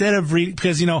 And instead of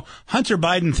because, Hunter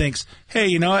Biden thinks, hey,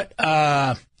 you know what?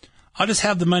 I'll just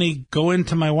have the money go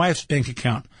into my wife's bank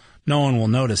account. No one will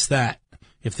notice that.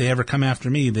 If they ever come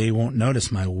after me, they won't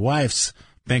notice my wife's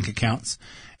bank accounts.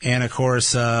 And of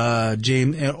course,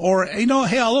 James, or,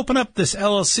 hey, I'll open up this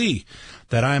LLC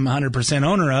that I'm 100%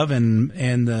 owner of and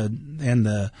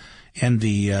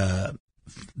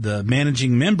the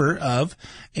managing member of,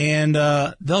 and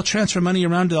they'll transfer money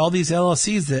around to all these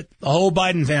LLCs that the whole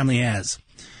Biden family has,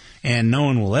 and no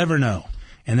one will ever know.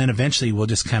 And then eventually we'll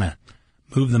just kind of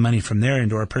move the money from there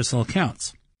into our personal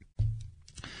accounts.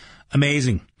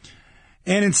 Amazing.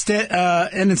 And instead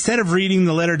of reading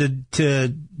the letter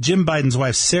to Jim Biden's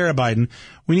wife, Sarah Biden,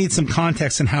 we need some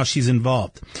context on how she's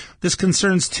involved. This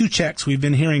concerns two checks we've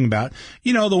been hearing about.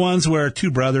 The ones where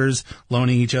two brothers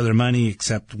loaning each other money,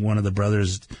 except one of the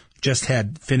brothers just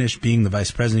had finished being the vice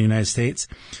president of the United States.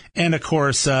 And of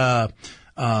course,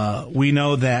 we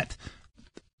know that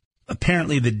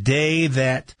apparently the day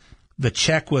that the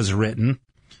check was written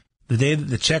to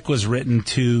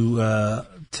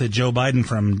Joe Biden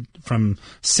from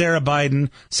Sarah Biden.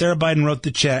 Sarah Biden wrote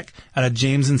the check out of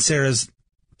James and Sarah's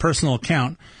personal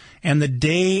account. And the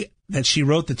day that she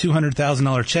wrote the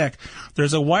 $200,000 check,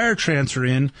 there's a wire transfer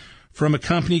in from a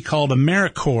company called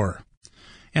AmeriCorps.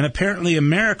 And apparently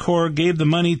AmeriCorps gave the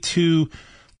money to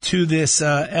this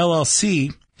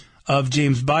LLC of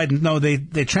James Biden. No,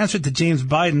 they transferred to James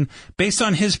Biden based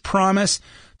on his promise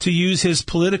to use his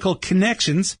political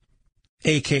connections,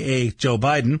 a.k.a. Joe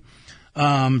Biden,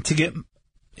 to get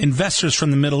investors from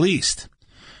the Middle East.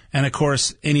 And of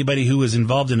course, anybody who was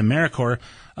involved in AmeriCorps,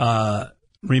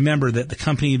 remember that the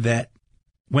company that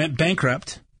went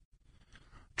bankrupt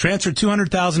transferred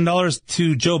 $200,000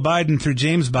 to Joe Biden through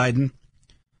James Biden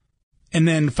and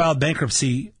then filed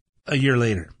bankruptcy a year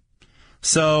later.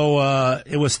 So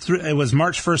it was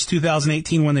March 1st,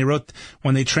 2018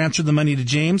 when they transferred the money to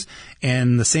James,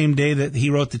 and the same day that he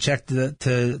wrote the check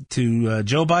to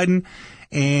Joe Biden.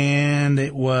 And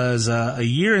it was a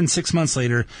year and 6 months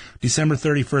later, December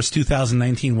 31st,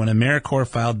 2019, when AmeriCorps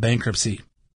filed bankruptcy.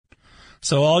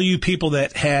 So all you people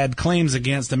that had claims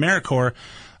against AmeriCorps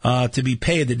to be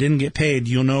paid that didn't get paid,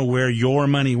 you'll know where your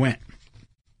money went.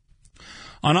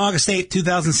 On August 8,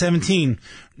 2017,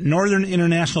 Northern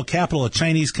International Capital, a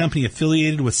Chinese company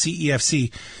affiliated with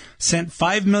CEFC, sent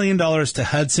 $5 million to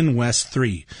Hudson West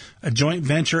 3, a joint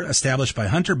venture established by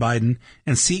Hunter Biden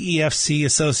and CEFC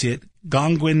associate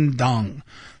Gongwin Dong.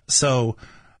 So,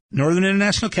 Northern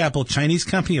International Capital, Chinese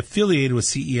company affiliated with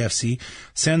CEFC,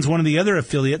 sends one of the other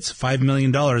affiliates $5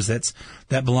 million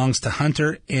that belongs to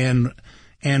Hunter and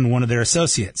one of their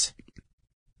associates.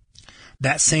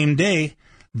 That same day,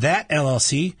 that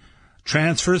LLC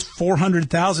transfers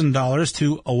 $400,000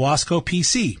 to Owasco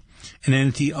PC, an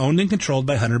entity owned and controlled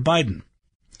by Hunter Biden.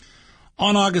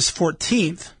 On August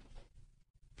 14th,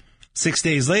 6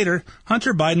 days later,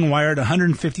 Hunter Biden wired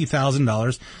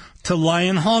 $150,000 to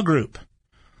Lion Hall Group,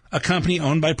 a company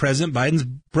owned by President Biden's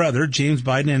brother, James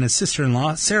Biden, and his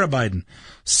sister-in-law, Sarah Biden.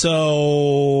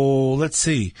 So, let's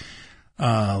see.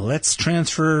 Let's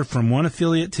transfer from one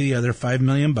affiliate to the other $5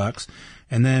 million,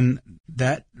 and then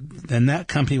that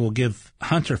company will give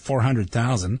Hunter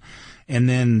 $400,000, and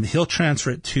then he'll transfer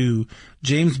it to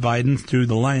James Biden through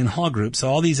the Lion Hall Group. So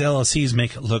all these LLCs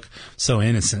make it look so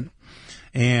innocent.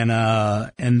 And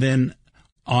then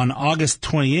on August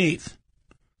 28th,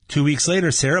 2 weeks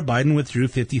later, Sarah Biden withdrew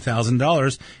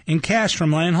 $50,000 in cash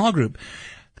from Lion Hall Group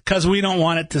because we don't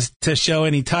want it to show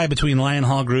any tie between Lion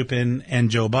Hall Group and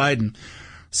Joe Biden.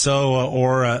 So,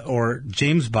 or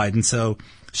James Biden. So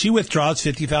she withdraws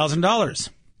 $50,000.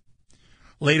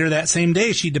 Later that same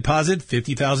day, she deposited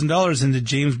 $50,000 into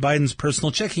James Biden's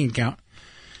personal checking account.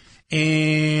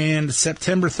 And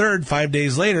September 3rd, 5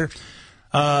 days later,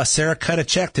 Sarah cut a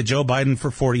check to Joe Biden for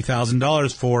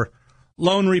 $40,000 for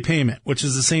loan repayment, which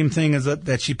is the same thing as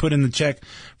that she put in the check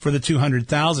for the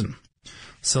 $200,000.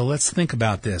 So let's think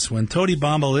about this. When Tony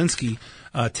Bobulinski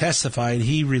testified,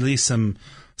 he released some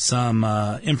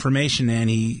information, and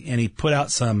he put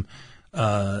out some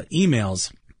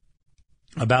emails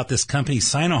about this company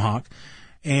Sinohawk,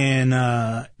 and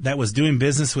that was doing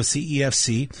business with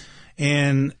CEFC.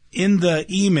 And in the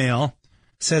email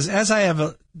says, as I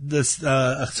have this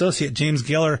associate James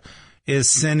Geller is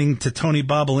sending to Tony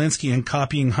Bobulinski and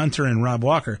copying Hunter and Rob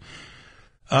Walker.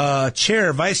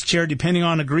 Chair, vice chair, depending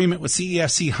on agreement with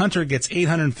CEFC, Hunter gets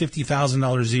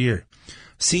 $850,000 a year.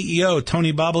 CEO,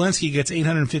 Tony Bobulinski, gets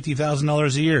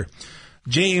 $850,000 a year.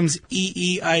 James,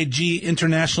 EEIG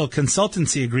International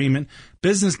Consultancy Agreement,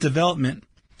 Business Development,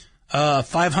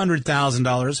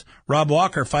 $500,000. Rob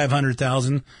Walker,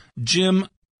 $500,000. Jim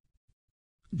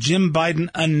Biden,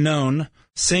 unknown.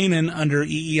 Sainin, under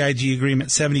EEIG agreement,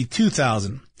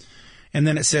 $72,000. And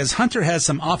then it says, Hunter has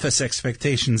some office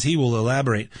expectations. He will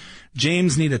elaborate.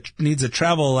 James needs a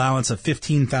travel allowance of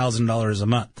 $15,000 a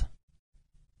month.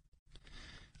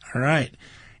 All right.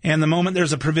 And the moment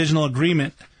there's a provisional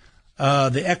agreement,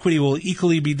 the equity will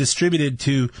equally be distributed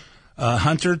to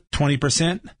Hunter,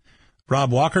 20%,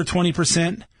 Rob Walker,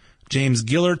 20%, James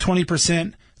Giller,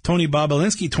 20%, Tony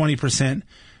Bobulinski, 20%,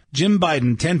 Jim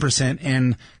Biden, 10%,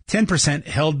 and 10%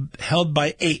 held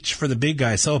by H for the big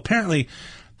guy. So apparently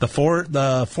the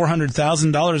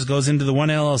 $400,000 goes into the one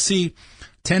LLC.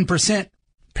 10%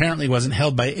 apparently wasn't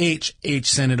held by H. H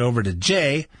sent it over to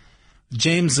J.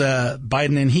 James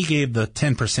Biden, and he gave the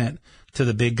 10% to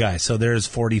the big guy. So there's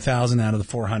 $40,000 out of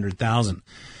the $400,000.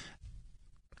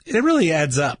 It really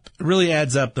adds up. It really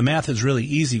adds up. The math is really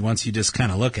easy once you just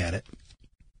kind of look at it.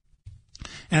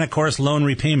 And of course, loan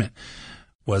repayment.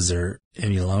 Was there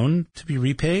any loan to be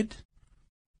repaid?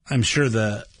 I'm sure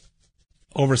the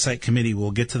Oversight Committee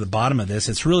will get to the bottom of this.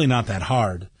 It's really not that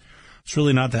hard. It's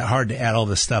really not that hard to add all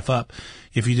this stuff up.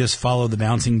 If you just follow the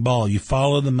bouncing ball, you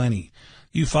follow the money.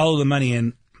 You follow the money,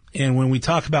 and when we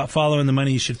talk about following the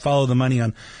money, you should follow the money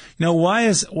on, why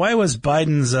was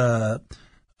Biden's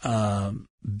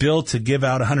bill to give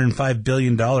out $105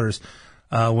 billion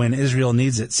when Israel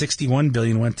needs it? $61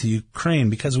 billion went to Ukraine,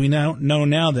 because we now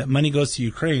know that money goes to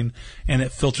Ukraine and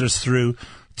it filters through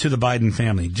to the Biden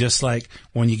family. Just like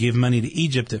when you give money to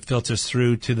Egypt, it filters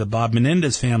through to the Bob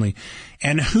Menendez family.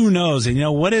 And who knows? And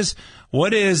what is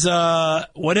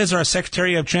our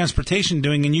Secretary of Transportation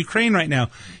doing in Ukraine right now?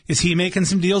 Is he making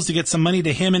some deals to get some money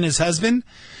to him and his husband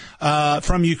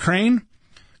from Ukraine?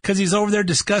 Because he's over there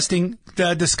discussing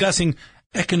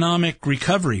economic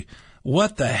recovery.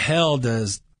 What the hell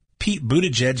does Pete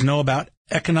Buttigieg know about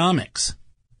economics?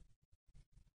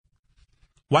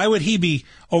 Why would he be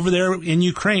over there in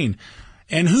Ukraine?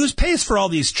 And who pays for all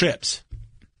these trips?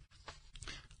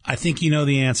 I think you know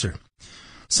the answer.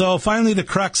 So finally, the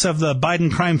crux of the Biden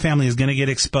crime family is going to get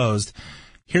exposed.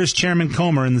 Here's Chairman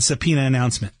Comer in the subpoena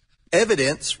announcement.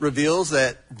 Evidence reveals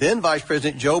that then Vice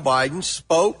President Joe Biden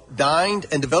spoke, dined,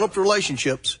 and developed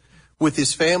relationships with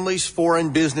his family's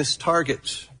foreign business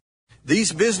targets.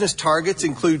 These business targets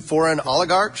include foreign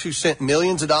oligarchs who sent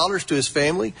millions of dollars to his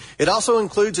family. It also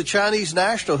includes a Chinese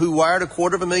national who wired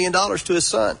 $250,000 to his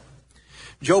son.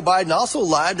 Joe Biden also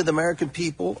lied to the American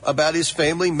people about his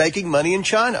family making money in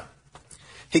China.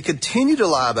 He continued to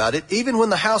lie about it even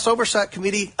when the House Oversight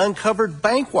Committee uncovered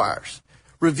bank wires,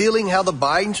 revealing how the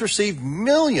Bidens received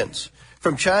millions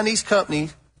from Chinese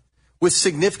companies with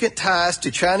significant ties to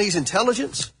Chinese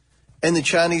intelligence and the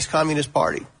Chinese Communist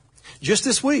Party. Just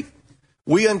this week,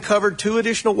 we uncovered 2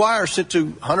 additional wires sent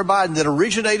to Hunter Biden that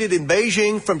originated in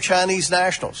Beijing from Chinese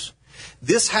nationals.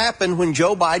 This happened when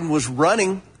Joe Biden was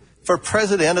running for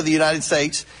president of the United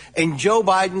States, and Joe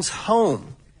Biden's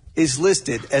home is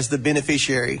listed as the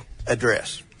beneficiary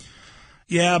address.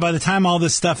 Yeah, by the time all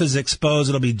this stuff is exposed,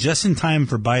 it'll be just in time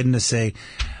for Biden to say,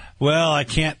 well,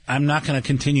 I'm not going to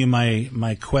continue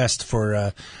my quest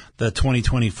for the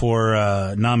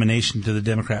 2024 nomination to the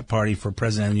Democrat Party for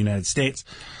president of the United States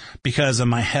because of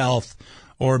my health,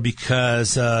 or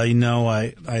because I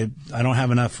don't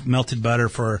have enough melted butter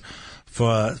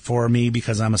for me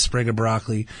because I'm a sprig of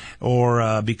broccoli,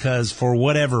 or because for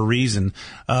whatever reason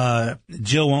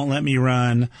Jill won't let me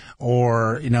run,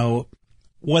 or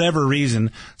whatever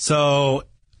reason. So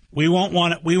we won't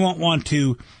want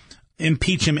to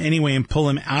impeach him anyway and pull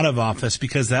him out of office,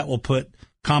 because that will put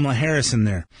Kamala Harris in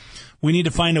there. We need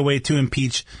to find a way to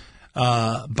impeach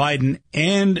Biden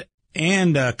and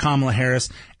Kamala Harris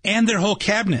and their whole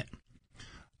cabinet.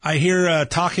 I hear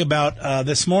talk about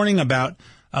this morning about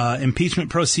impeachment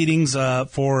proceedings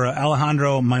for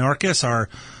Alejandro Mayorkas,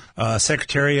 our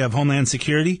Secretary of Homeland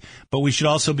Security, but we should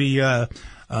also be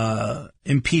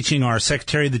impeaching our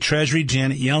Secretary of the Treasury,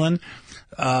 Janet Yellen,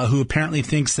 who apparently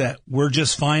thinks that we're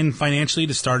just fine financially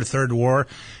to start a third war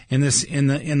in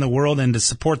the world and to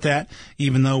support that,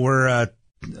 even though we're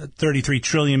 $33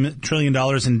 trillion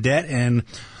in debt and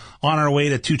on our way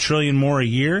to $2 trillion more a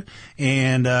year.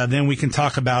 And then we can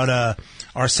talk about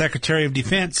our Secretary of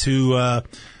Defense, who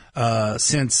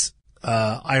since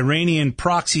Iranian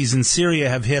proxies in Syria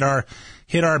have hit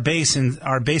our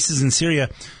bases in Syria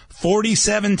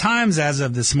 47 times as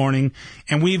of this morning,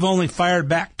 and we've only fired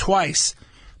back twice.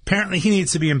 Apparently he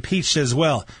needs to be impeached as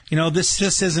well. This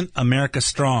just isn't America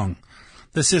strong.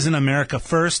 This isn't America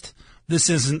first.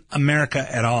 This isn't America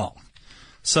at all.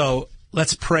 So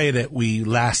let's pray that we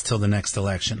last till the next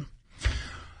election.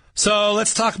 So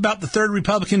let's talk about the third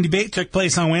Republican debate. Took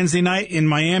place on Wednesday night in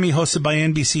Miami, hosted by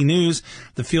NBC News.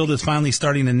 The field is finally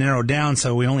starting to narrow down,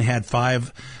 so we only had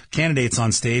 5 candidates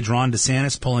on stage. Ron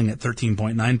DeSantis polling at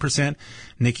 13.9%,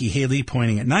 Nikki Haley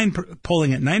polling at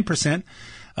 9%,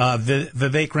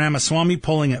 Vivek Ramaswamy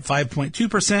polling at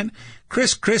 5.2%,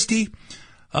 Chris Christie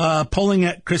polling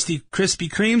at Krispy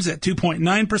Kremes at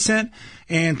 2.9%,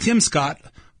 and Tim Scott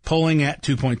polling at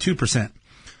 2.2%.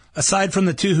 Aside from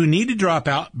the two who need to drop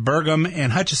out, Burgum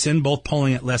and Hutchison both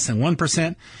polling at less than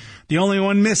 1%. The only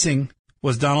one missing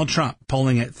was Donald Trump,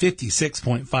 polling at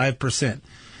 56.5%.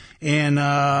 And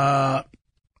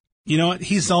you know what?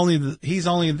 He's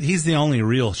the only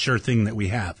real sure thing that we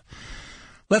have.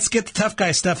 Let's get the tough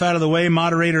guy stuff out of the way.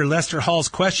 Moderator Lester Hall's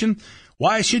question: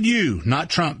 why should you, not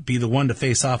Trump, be the one to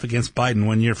face off against Biden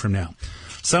 1 year from now?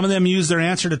 Some of them use their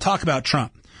answer to talk about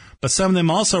Trump, but some of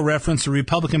them also reference the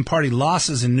Republican Party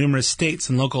losses in numerous states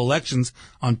and local elections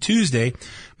on Tuesday,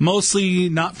 mostly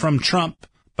not from Trump,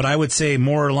 but I would say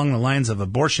more along the lines of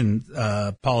abortion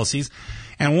policies.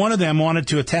 And one of them wanted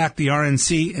to attack the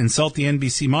RNC, insult the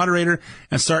NBC moderator,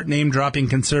 and start name-dropping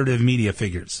conservative media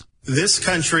figures. This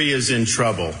country is in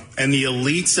trouble, and the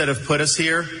elites that have put us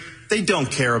here, they don't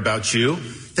care about you.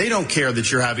 They don't care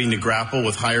that you're having to grapple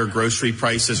with higher grocery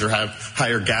prices or have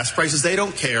higher gas prices. They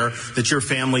don't care that your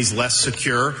family's less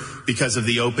secure because of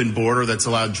the open border that's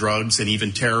allowed drugs and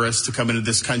even terrorists to come into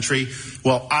this country.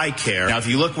 Well, I care. Now, if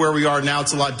you look where we are now,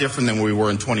 it's a lot different than we were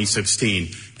in 2016.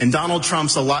 And Donald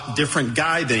Trump's a lot different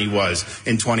guy than he was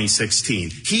in 2016.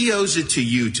 He owes it to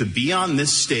you to be on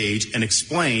this stage and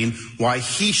explain why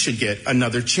he should get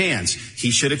another chance. He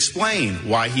should explain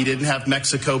why he didn't have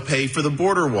Mexico pay for the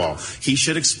border wall. He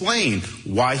should explain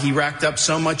why he racked up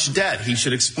so much debt. He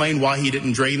should explain why he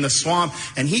didn't drain the swamp.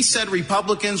 And he said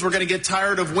Republicans were going to get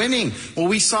tired of winning. Well,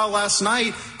 we saw last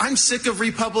night, I'm sick of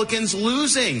Republicans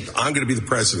losing. I'm going to be the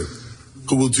president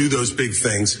who will do those big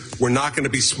things. We're not going to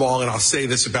be small, and I'll say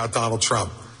this about Donald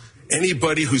Trump.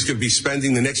 Anybody who's going to be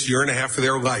spending the next year and a half of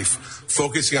their life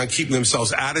focusing on keeping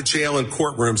themselves out of jail and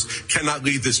courtrooms cannot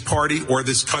lead this party or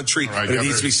this country, and it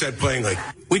needs to be said plainly.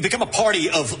 We've become a party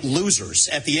of losers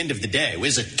at the end of the day. It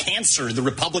is a cancer in the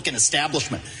Republican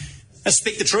establishment. Let's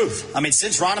speak the truth. I mean,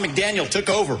 since Ronna McDaniel took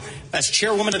over as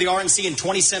chairwoman of the RNC in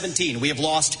 2017, we have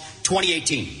lost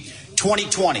 2018,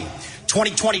 2020,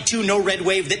 2022, no red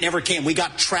wave that never came. We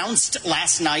got trounced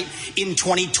last night in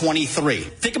 2023.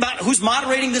 Think about who's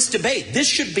moderating this debate. This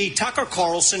should be Tucker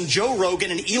Carlson, Joe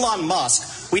Rogan, and Elon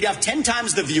Musk. We'd have 10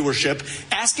 times the viewership,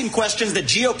 asking questions that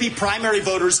GOP primary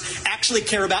voters actually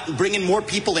care about and bringing more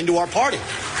people into our party.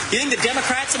 You think the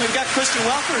Democrats, and we've got Kristen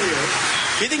Welker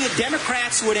here, you think the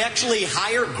Democrats would actually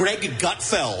hire Greg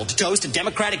Gutfeld to host a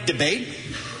Democratic debate?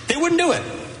 They wouldn't do it.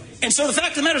 And so the fact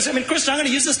of the matter is, Kristen, I'm going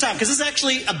to use this time because this is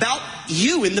actually about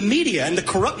you in the media and the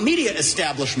corrupt media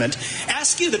establishment.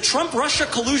 Ask you, the Trump-Russia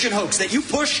collusion hoax that you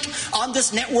pushed on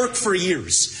this network for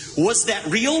years, was that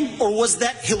real or was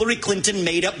that Hillary Clinton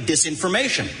made-up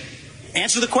disinformation?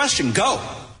 Answer the question. Go.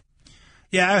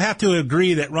 Yeah, I have to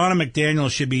agree that Ronna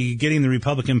McDaniel should be getting the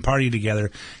Republican Party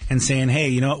together and saying, hey,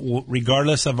 you know,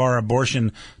 regardless of our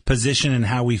abortion position and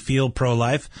how we feel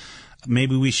pro-life,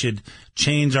 maybe we should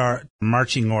change our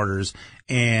marching orders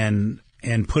and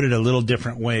put it a little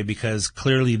different way, because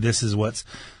clearly this is what's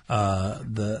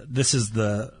this is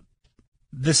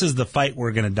the fight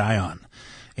we're going to die on.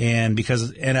 And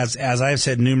as I've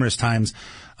said numerous times,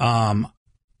 I'm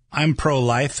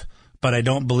pro-life, but I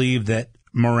don't believe that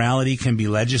morality can be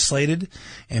legislated,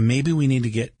 and maybe we need to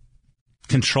get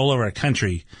control of our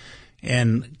country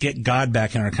and get God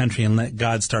back in our country and let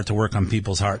God start to work on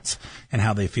people's hearts and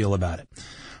how they feel about it.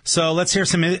 So let's hear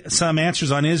some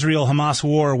answers on Israel-Hamas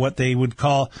war, what they would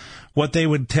tell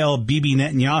Bibi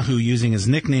Netanyahu, using his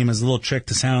nickname as a little trick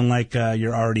to sound like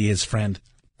you're already his friend.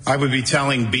 I would be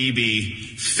telling Bibi,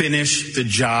 finish the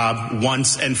job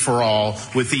once and for all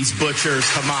with these butchers,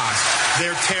 Hamas.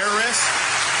 They're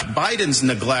terrorists. Biden's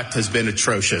neglect has been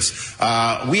atrocious.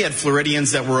 We had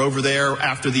Floridians that were over there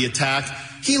after the attack.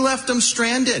 He left them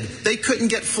stranded. They couldn't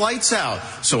get flights out.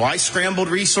 So I scrambled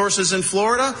resources in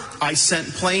Florida. I sent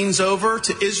planes over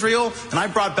to Israel, and I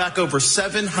brought back over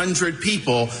 700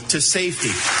 people to safety.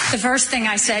 The first thing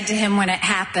I said to him when it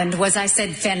happened was I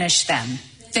said, finish them.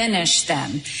 Finish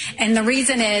them. And the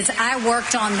reason is I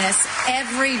worked on this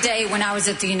every day when I was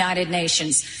at the United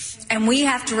Nations. And we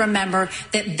have to remember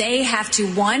that they have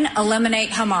to, 1, eliminate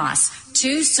Hamas,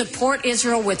 2, support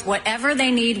Israel with whatever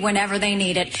they need whenever they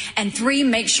need it, and 3,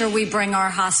 make sure we bring our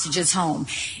hostages home.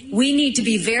 We need to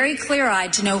be very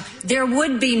clear-eyed to know there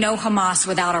would be no Hamas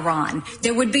without Iran.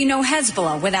 There would be no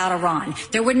Hezbollah without Iran.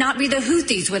 There would not be the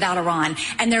Houthis without Iran.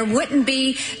 And there wouldn't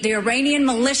be the Iranian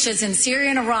militias in Syria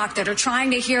and Iraq that are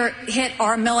trying to hit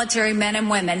our military men and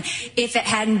women if it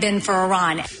hadn't been for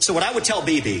Iran. So what I would tell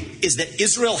Bibi is that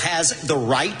Israel has the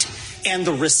right and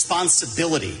the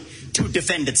responsibility to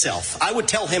defend itself. I would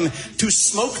tell him to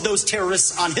smoke those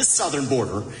terrorists on his southern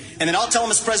border, and then I'll tell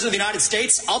him as President of the United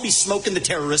States, I'll be smoking the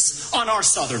terrorists on our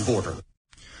southern border.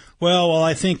 Well,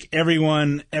 I think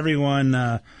everyone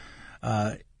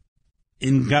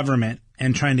in government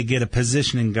and trying to get a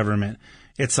position in government,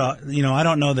 it's I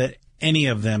don't know that any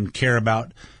of them care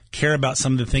about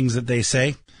some of the things that they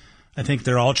say. I think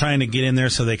they're all trying to get in there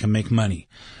so they can make money.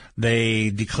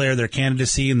 They declare their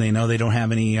candidacy and they know they don't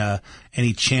have any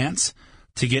chance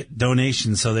to get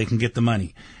donations so they can get the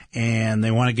money. And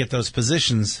they want to get those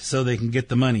positions so they can get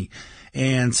the money.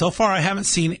 And so far I haven't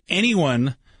seen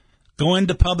anyone go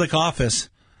into public office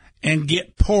and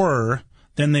get poorer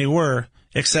than they were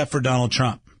except for Donald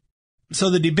Trump. So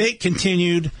the debate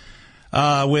continued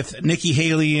with Nikki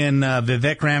Haley and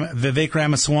Vivek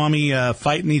Ramaswamy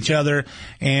fighting each other,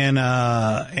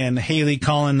 and Haley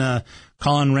calling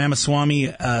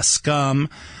Ramaswamy scum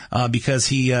because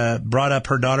he brought up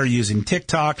her daughter using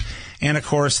TikTok, and of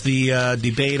course the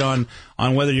debate on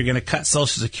whether you're going to cut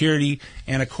Social Security,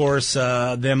 and of course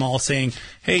them all saying,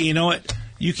 hey, you know what,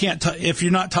 you can't if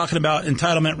you're not talking about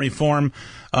entitlement reform,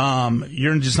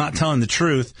 you're just not telling the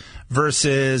truth.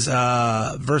 Versus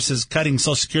cutting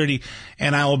Social Security.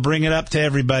 And I will bring it up to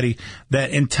everybody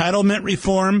that entitlement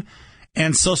reform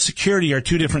and Social Security are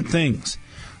two different things.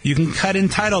 You can cut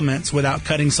entitlements without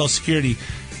cutting Social Security.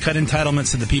 Cut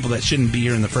entitlements to the people that shouldn't be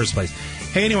here in the first place.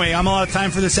 Hey, anyway, I'm out of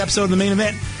time for this episode of The Main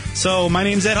Event. So my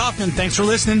name's Ed Hoffman. Thanks for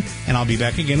listening, and I'll be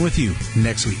back again with you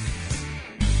next week.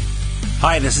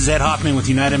 Hi, this is Ed Hoffman with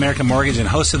United American Mortgage and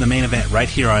host of The Main Event right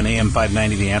here on AM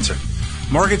 590 The Answer.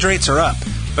 Mortgage rates are up,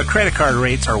 but credit card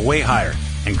rates are way higher,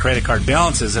 and credit card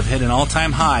balances have hit an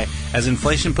all-time high as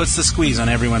inflation puts the squeeze on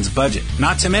everyone's budget.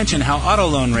 Not to mention how auto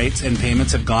loan rates and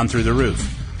payments have gone through the roof.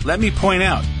 Let me point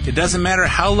out, it doesn't matter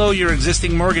how low your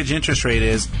existing mortgage interest rate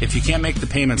is if you can't make the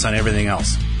payments on everything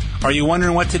else. Are you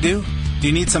wondering what to do? Do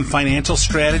you need some financial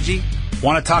strategy?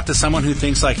 Want to talk to someone who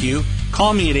thinks like you?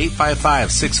 Call me at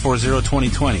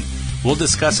 855-640-2020. We'll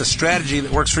discuss a strategy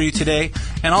that works for you today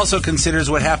and also considers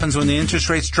what happens when the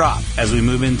interest rates drop as we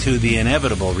move into the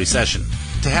inevitable recession.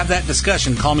 To have that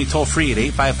discussion, call me toll-free at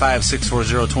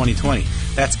 855-640-2020.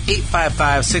 That's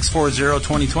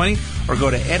 855-640-2020, or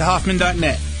go to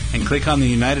edhoffman.net and click on the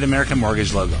United American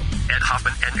Mortgage logo. Ed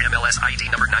Hoffman, NMLS ID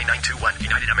number 9921.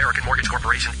 United American Mortgage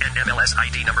Corporation, NMLS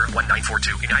ID number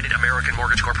 1942. United American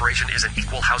Mortgage Corporation is an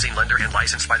equal housing lender and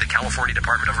licensed by the California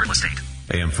Department of Real Estate.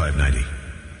 AM 590.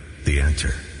 The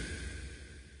Answer.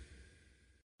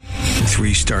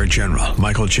 3-star General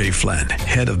Michael J. Flynn,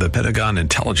 head of the Pentagon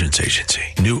Intelligence Agency,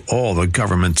 knew all the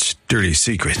government's dirty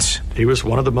secrets. He was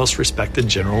one of the most respected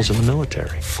generals in the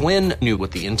military. Flynn knew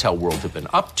what the intel world had been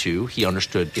up to. He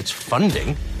understood its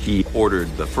funding. He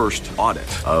ordered the first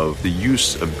audit of the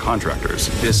use of contractors.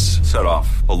 This set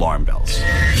off alarm bells.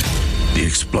 The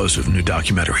explosive new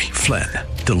documentary, Flynn,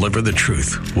 Deliver the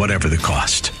Truth, Whatever the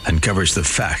Cost, uncovers the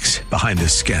facts behind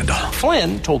this scandal.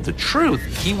 Flynn told the truth.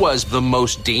 He was the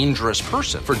most dangerous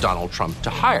person for Donald Trump to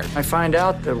hire. I find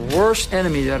out the worst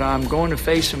enemy that I'm going to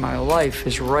face in my life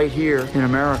is right here in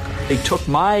America. They took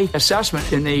my assessment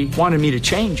and they wanted me to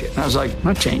change it. And I was like, I'm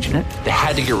not changing it. They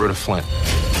had to get rid of Flynn.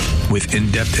 With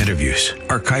in-depth interviews,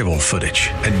 archival footage,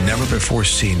 and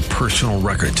never-before-seen personal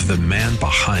records of the man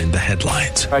behind the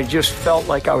headlines. I just felt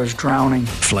like I was drowning.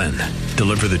 Flynn,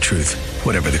 Deliver the Truth,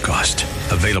 Whatever the Cost.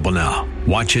 Available now.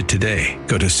 Watch it today.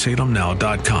 Go to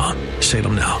salemnow.com.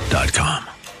 salemnow.com.